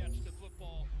threat to catch the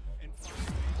football and find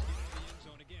ways to get into the end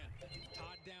zone. Again,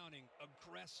 Todd Downing,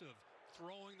 aggressive,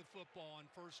 throwing the football on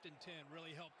 1st and 10,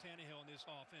 really helped Tannehill in this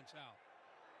offense out.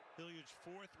 Hilliard's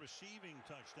 4th receiving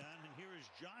touchdown, and here is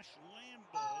Josh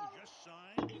Lambo, just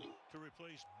signed to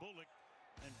replace Bullock,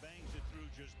 and bangs it through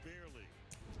just barely.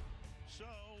 So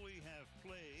we have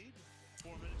played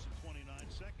 4 minutes and 29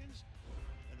 seconds,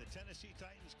 and the Tennessee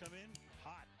Titans come in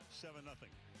hot, 7-0.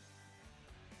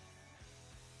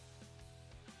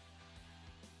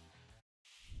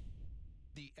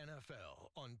 The NFL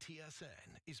on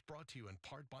TSN is brought to you in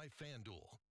part by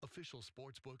FanDuel, official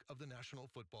sportsbook of the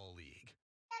National Football League.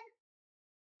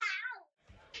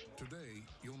 Today,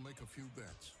 you'll make a few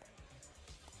bets.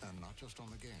 And not just on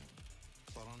the game,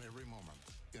 but on every moment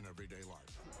in everyday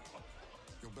life.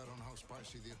 You'll bet on how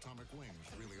spicy the atomic wings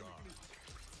really are.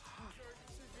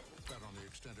 Bet on the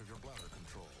extent of your bladder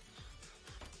control.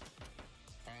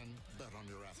 And bet on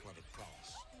your athletic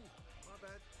prowess. My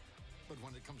bad. But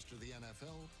when it comes to the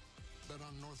NFL, bet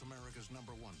on North America's #1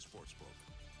 sportsbook,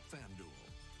 FanDuel,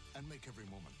 and make every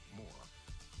moment more.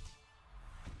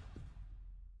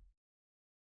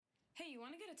 Hey, you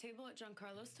want to get a table at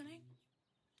Giancarlo's tonight?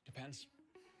 Depends.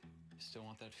 Still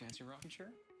want that fancy rocking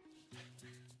chair?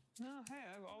 No, hey,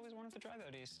 I've always wanted to try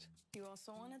that East. You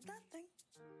also wanted that thing.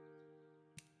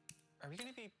 Are we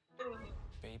gonna be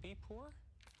baby poor?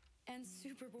 And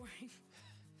super boring.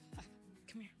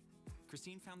 Come here.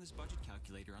 Christine found this budget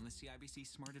calculator on the CIBC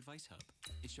Smart Advice Hub.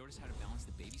 It showed us how to balance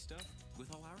the baby stuff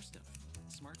with all our stuff.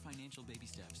 Smart financial baby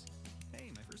steps. Hey,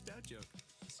 my first dad joke.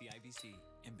 CIBC.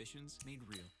 Ambitions made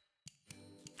real.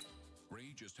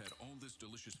 Ray just had all this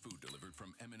delicious food delivered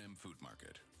from M&M Food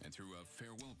Market and threw a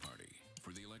farewell party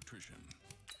for the electrician,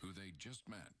 who they just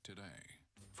met today.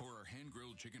 For our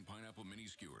hand-grilled chicken pineapple mini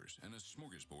skewers and a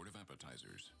smorgasbord of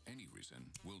appetizers, any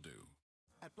reason will do.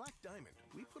 At Black Diamond,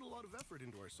 we put a lot of effort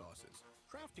into our sauces,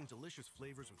 crafting delicious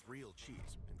flavors with real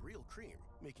cheese and real cream,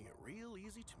 making it real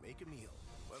easy to make a meal.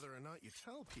 Whether or not you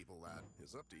tell people that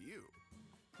is up to you.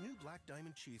 New Black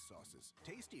Diamond cheese sauces,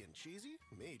 tasty and cheesy,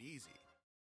 made easy.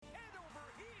 Head over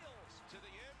heels to the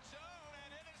end zone,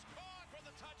 and it is caught for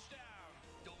the touchdown.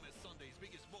 Don't miss Sunday's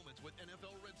biggest moments with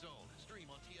NFL Red Zone. Stream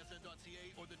on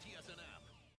tsn.ca or the TSN app.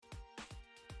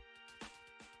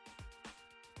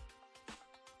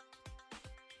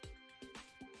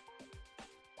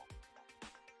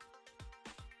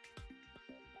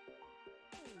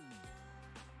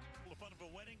 The fun of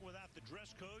a wedding without the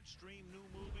dress code. Stream new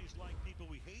movies like People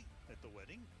We Hate at the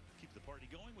wedding. Keep the party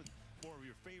going with more of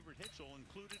your favorite hits, all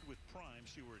included with Prime.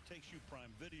 See where it takes you, Prime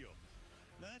Video.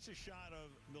 Now that's a shot of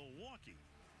Milwaukee,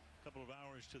 a couple of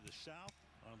hours to the south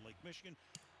on Lake Michigan.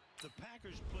 The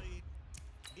Packers played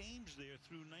games there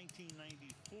through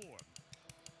 1994.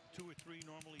 2 or 3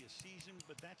 normally a season,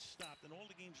 but that's stopped, and all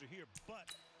the games are here. But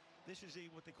this is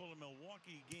what they call a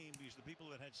Milwaukee game, because the people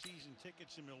that had season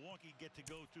tickets in Milwaukee get to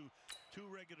go to 2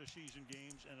 regular season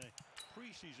games and a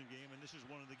preseason game, and this is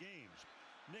one of the games.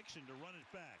 Nixon to run it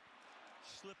back.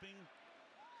 Slipping.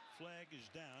 Flag is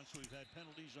down, so we've had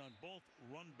penalties on both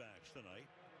run backs tonight.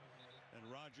 And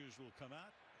Rodgers will come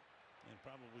out and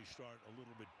probably start a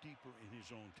little bit deeper in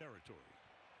his own territory.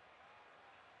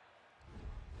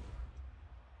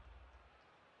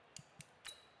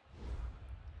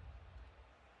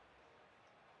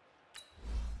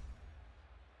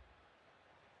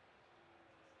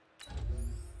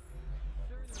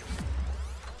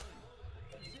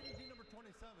 CDG number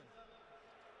 27.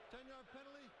 10-yard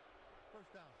penalty,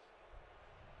 first down.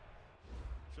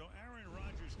 So Aaron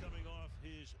Rodgers coming off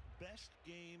his best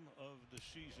game of the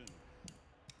season.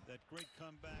 That great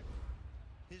comeback.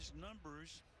 His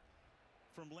numbers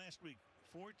from last week,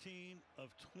 14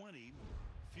 of 20,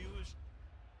 fewest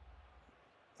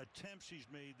attempts he's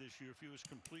made this year, fewest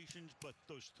completions, but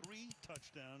those 3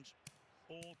 touchdowns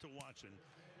all to Watson,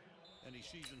 and a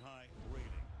season high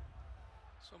rating.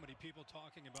 So many people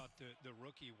talking about the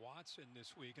rookie Watson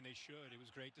this week, and they should. It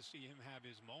was great to see him have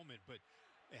his moment, but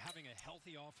having a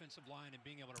healthy offensive line and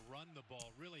being able to run the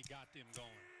ball really got them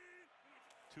going.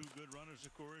 2 good runners,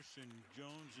 of course, in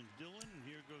Jones and Dillon, and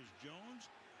here goes Jones.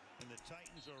 And the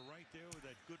Titans are right there with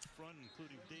that good front,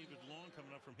 including David Long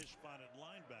coming up from his spot at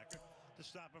linebacker to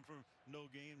stop him from no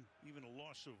gain, even a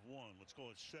loss of 1. Let's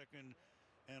call it 2nd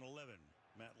and 11.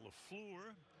 Matt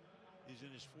LaFleur is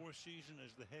in his 4th season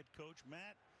as the head coach.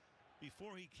 Matt,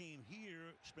 before he came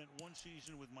here, spent 1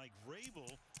 season with Mike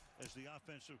Vrabel as the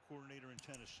offensive coordinator in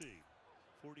Tennessee.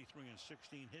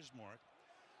 43-16, his mark.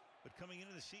 But coming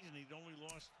into the season, he'd only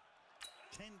lost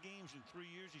 10 games in 3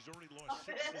 years. He's already lost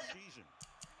 6 this season.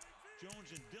 Jones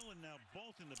and Dillon now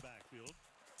both in the backfield.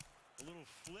 A little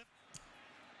flip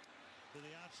to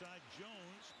the outside.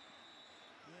 Jones,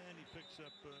 and he picks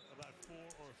up about 4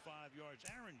 or 5 yards.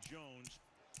 Aaron Jones,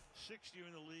 6th year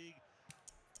in the league.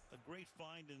 A great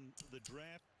find in the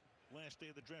draft. Last day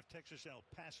of the draft, Texas El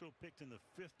Paso picked in the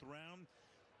 5th round.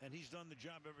 And he's done the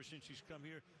job ever since he's come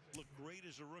here. Looked great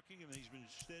as a rookie, and he's been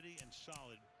steady and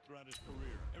solid throughout his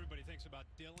career. Everybody thinks about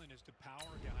Dillon as the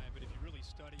power guy, but if you really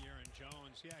study Aaron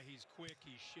Jones, yeah, he's quick,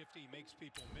 he's shifty, makes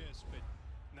people miss, but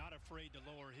not afraid to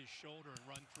lower his shoulder and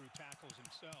run through tackles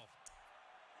himself.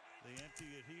 They empty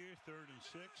it here, 3rd and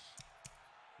 6.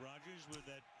 Rodgers with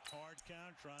that hard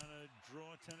count, trying to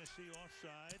draw Tennessee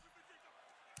offside.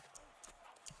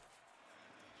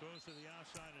 Throws to the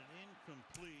outside and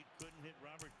incomplete. Couldn't hit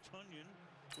Robert Tonyan,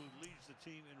 who leads the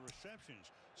team in receptions.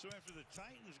 So after the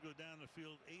Titans go down the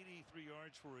field 83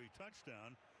 yards for a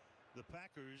touchdown, the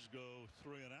Packers go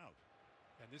 3 and out.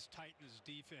 And this Titans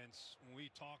defense, when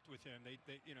we talked with him, they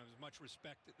you know, as much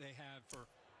respect that they have for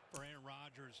Aaron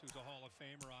Rodgers, who's a Hall of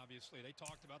Famer, obviously. They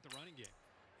talked about the running game.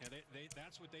 And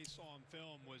that's what they saw on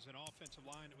film, was an offensive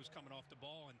line that was coming off the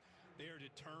ball, and they are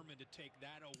determined to take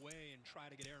that away and try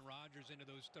to get Aaron Rodgers into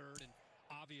those 3rd and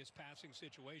obvious passing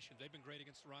situations. They've been great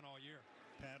against the run all year.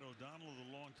 Pat O'Donnell, the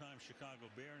longtime Chicago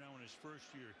Bear, now in his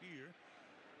 1st year here.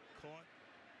 Caught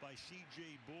by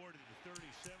C.J. Board at the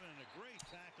 37, and a great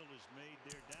tackle is made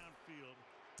there downfield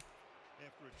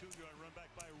after a 2-yard run back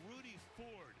by Rudy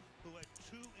Ford, who had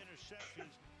 2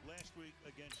 interceptions last week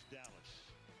against Dallas.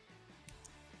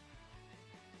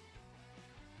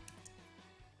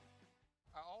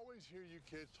 I always hear you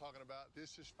kids talking about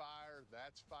this is fire,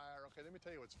 that's fire. Okay, let me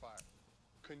tell you what's fire.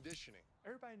 Conditioning.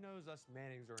 Everybody knows us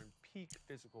Mannings are in peak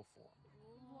physical form.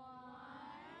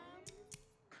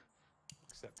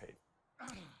 Except Peyton.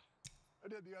 I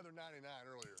did the other 99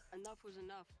 earlier. Enough was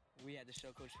enough. We had to show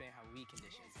Coach Fay how we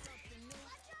condition.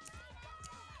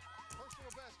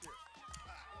 Personal best here.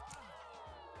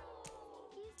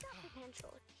 He's got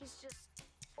potential. He's just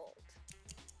old.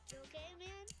 You okay,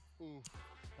 man? Oof,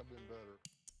 I've been better.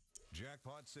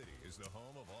 Jackpot City is the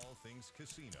home of all things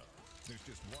casino. There's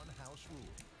just one house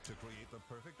rule to create the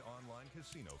perfect online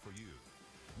casino for you.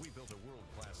 We built a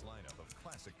world-class lineup of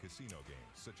classic casino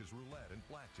games such as roulette and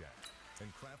blackjack,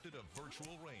 and crafted a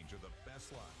virtual range of the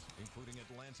best slots, including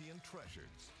Atlantean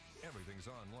treasures. Everything's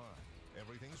online,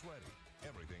 everything's ready,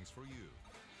 everything's for you.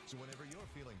 So whenever you're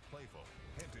feeling playful,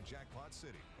 head to Jackpot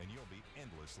City and you'll be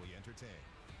endlessly entertained.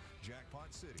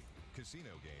 Jackpot City,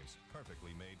 casino games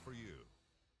perfectly made for you.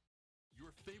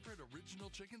 Your favorite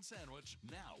original chicken sandwich,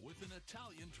 now with an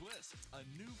Italian twist. A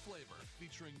new flavor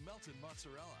featuring melted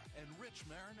mozzarella and rich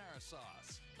marinara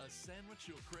sauce. A sandwich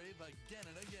you'll crave again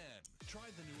and again. Try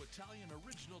the new Italian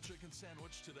original chicken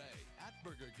sandwich today at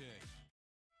Burger King.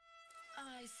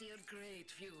 I see a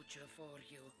great future for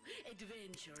you.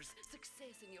 Adventures,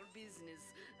 success in your business,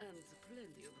 and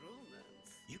plenty of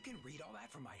romance. You can read all that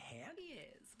from my hand?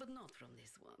 Yes, but not from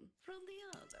this one. From the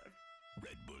other.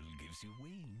 Red Bull gives you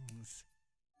wings.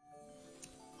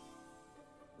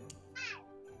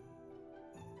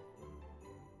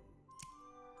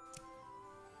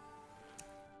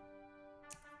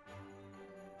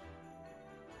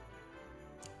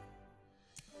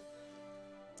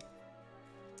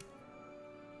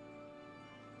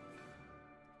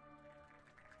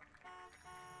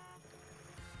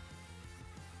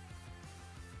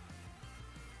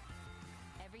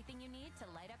 Everything you need to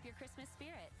light up your Christmas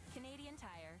spirit. Canadian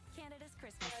Tire, Canada's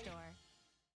Christmas store.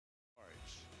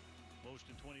 Most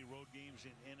in 20 road games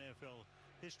in NFL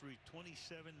history,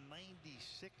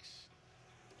 27-96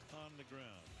 on the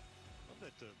ground. Love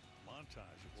that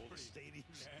montage of all the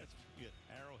stadiums. You get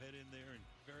Arrowhead in there, and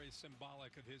very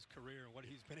symbolic of his career and what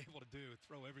he's been able to do,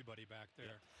 throw everybody back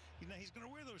there. You know, he's going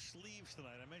to wear those sleeves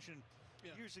tonight. I mentioned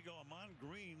years ago, Amon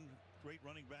Green, great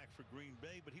running back for Green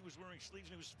Bay, but he was wearing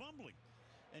sleeves and he was fumbling.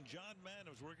 And John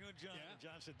Madden, I was working with John, and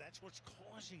John said that's what's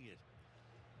causing it.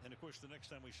 And of course, the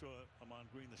next time we saw Amon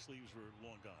Green, the sleeves were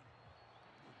long gone.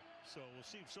 So we'll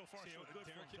see. So far, so good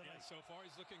for him tonight. So far,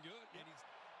 he's looking good, and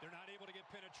they're not able to get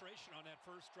penetration on that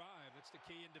first drive. That's the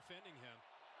key in defending him.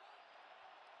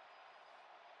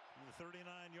 From the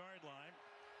 39-yard line,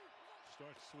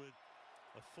 starts with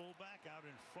a fullback out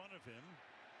in front of him.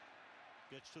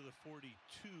 Gets to the 42,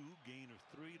 gain of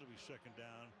 3. It'll be second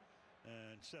down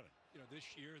and 7. You know, this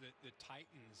year the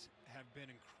Titans have been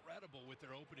incredible with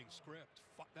their opening script.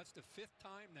 That's the 5th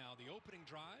time now. The opening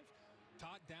drive,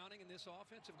 Todd Downing and this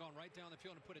offense have gone right down the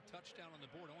field and put a touchdown on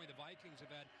the board. Only the Vikings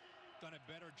have done a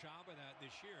better job of that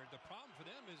this year. The problem for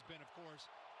them has been, of course,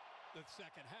 the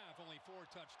second half. Only 4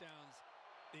 touchdowns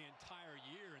the entire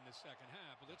year in the second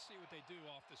half. But let's see what they do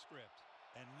off the script.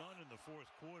 And none in the 4th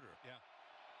quarter. Yeah.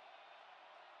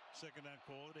 Second down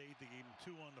call at 8. They gave him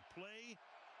 2 on the play.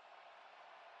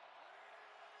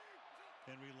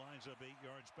 Henry lines up 8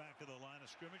 yards back of the line of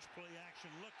scrimmage. Play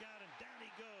action, look out, and down he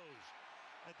goes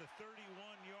at the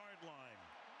 31-yard line.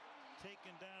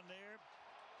 Taken down there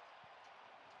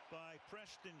by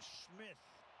Preston Smith.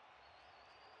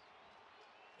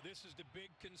 This is the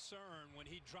big concern when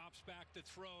he drops back to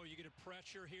throw. You get a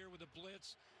pressure here with a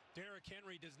blitz. Derrick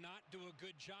Henry does not do a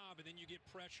good job, and then you get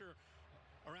pressure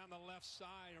around the left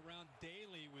side around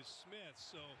Daly with Smith.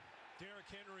 So Derrick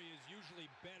Henry is usually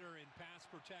better in pass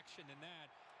protection than that.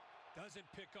 Doesn't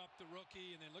pick up the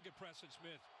rookie, and then look at Preston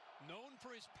Smith. Known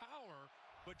for his power,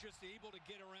 but just able to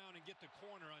get around and get the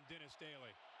corner on Dennis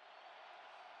Daly.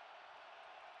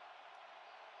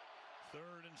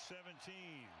 3rd and 17.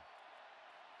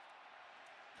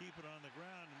 Keep it on the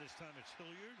ground, and this time it's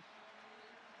Hilliard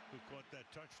who caught that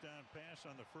touchdown pass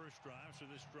on the first drive. So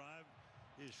this drive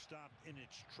is stopped in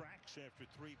its tracks after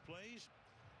 3 plays.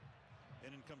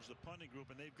 And in comes the punting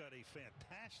group, and they've got a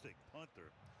fantastic punter.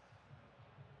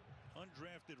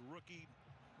 Undrafted rookie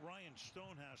Ryan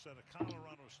Stonehouse out of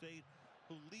Colorado State,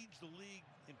 who leads the league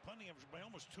in punting average by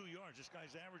almost 2 yards. This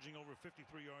guy's averaging over 53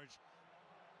 yards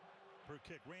per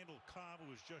kick. Randall Cobb,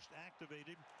 who was just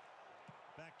activated,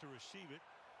 back to receive it.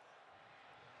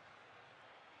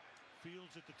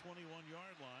 Fields at the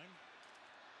 21-yard line,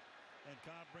 and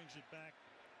Cobb brings it back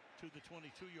to the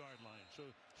 22-yard line. So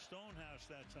Stonehouse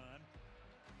that time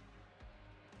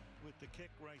with the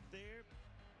kick right there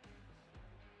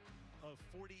of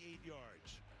 48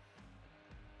 yards.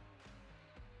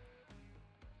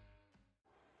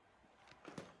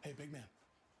 Hey, big man.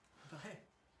 Oh, hey.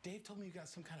 Dave told me you got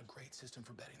some kind of great system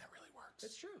for betting that really works.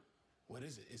 It's true. What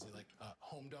is it? Is it like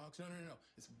home dogs? No.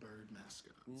 It's bird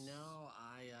mascots. No,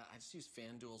 I just use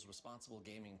FanDuel's responsible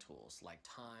gaming tools like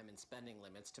time and spending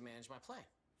limits to manage my play.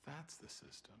 That's the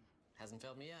system. Hasn't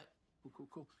failed me yet.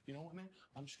 Cool. You know what, man?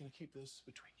 I'm just going to keep this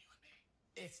between you and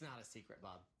me. It's not a secret,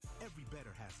 Bob. Every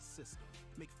bettor has a system.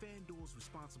 Make FanDuel's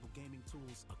responsible gaming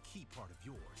tools a key part of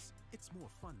yours. It's more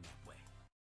fun that way.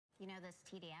 You know, this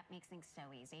TD app makes things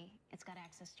so easy. It's got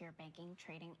access to your banking,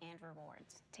 trading, and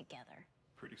rewards together.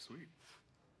 Pretty sweet.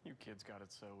 You kids got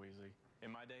it so easy. In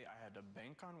my day, I had to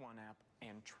bank on one app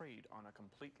and trade on a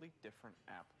completely different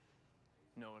app.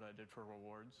 Know what I did for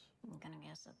rewards? I'm gonna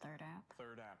guess the third app.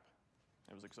 Third app.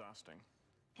 It was exhausting.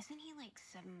 Isn't he like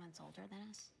 7 months older than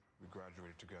us? We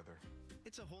graduated together.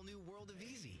 It's a whole new world of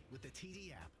easy with the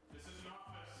TD app. This is an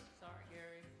office. Sorry,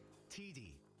 Gary.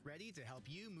 TD, ready to help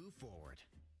you move forward.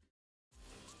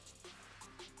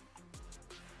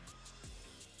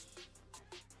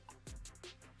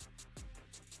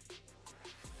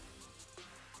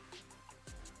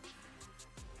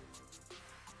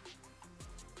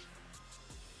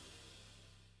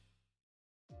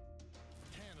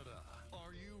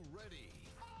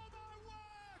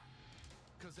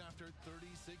 Because after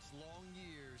 36 long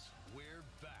years, we're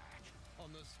back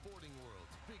on the sporting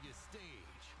world's biggest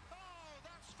stage. Oh,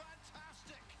 that's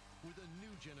fantastic! With a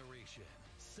new generation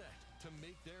set to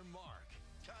make their mark.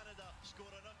 Canada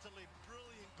scored an utterly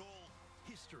brilliant goal.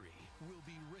 History will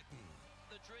be written.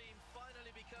 The dream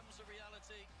finally becomes a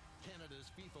reality.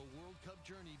 Canada's FIFA World Cup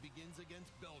journey begins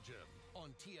against Belgium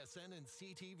on TSN and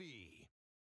CTV.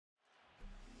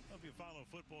 Well, if you follow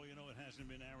football, you know it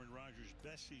hasn't been Aaron Rodgers'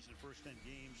 best season, first 10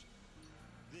 games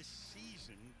this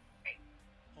season.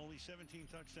 Only 17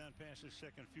 touchdown passes,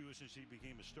 second fewest since he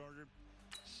became a starter.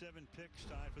 7 picks,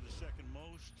 tied for the second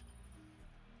most.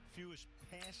 Fewest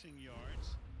passing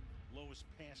yards, lowest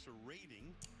passer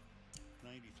rating.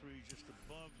 93, just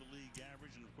above the league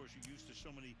average. And, of course, you're used to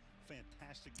so many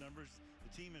fantastic numbers.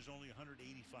 The team has only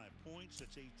 185 points.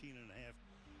 That's 18.5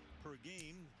 per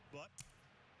game. But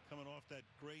coming off that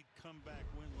great comeback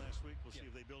win last week, we'll see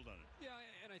if they build on it. Yeah,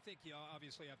 and I think you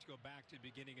obviously have to go back to the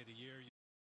beginning of the year.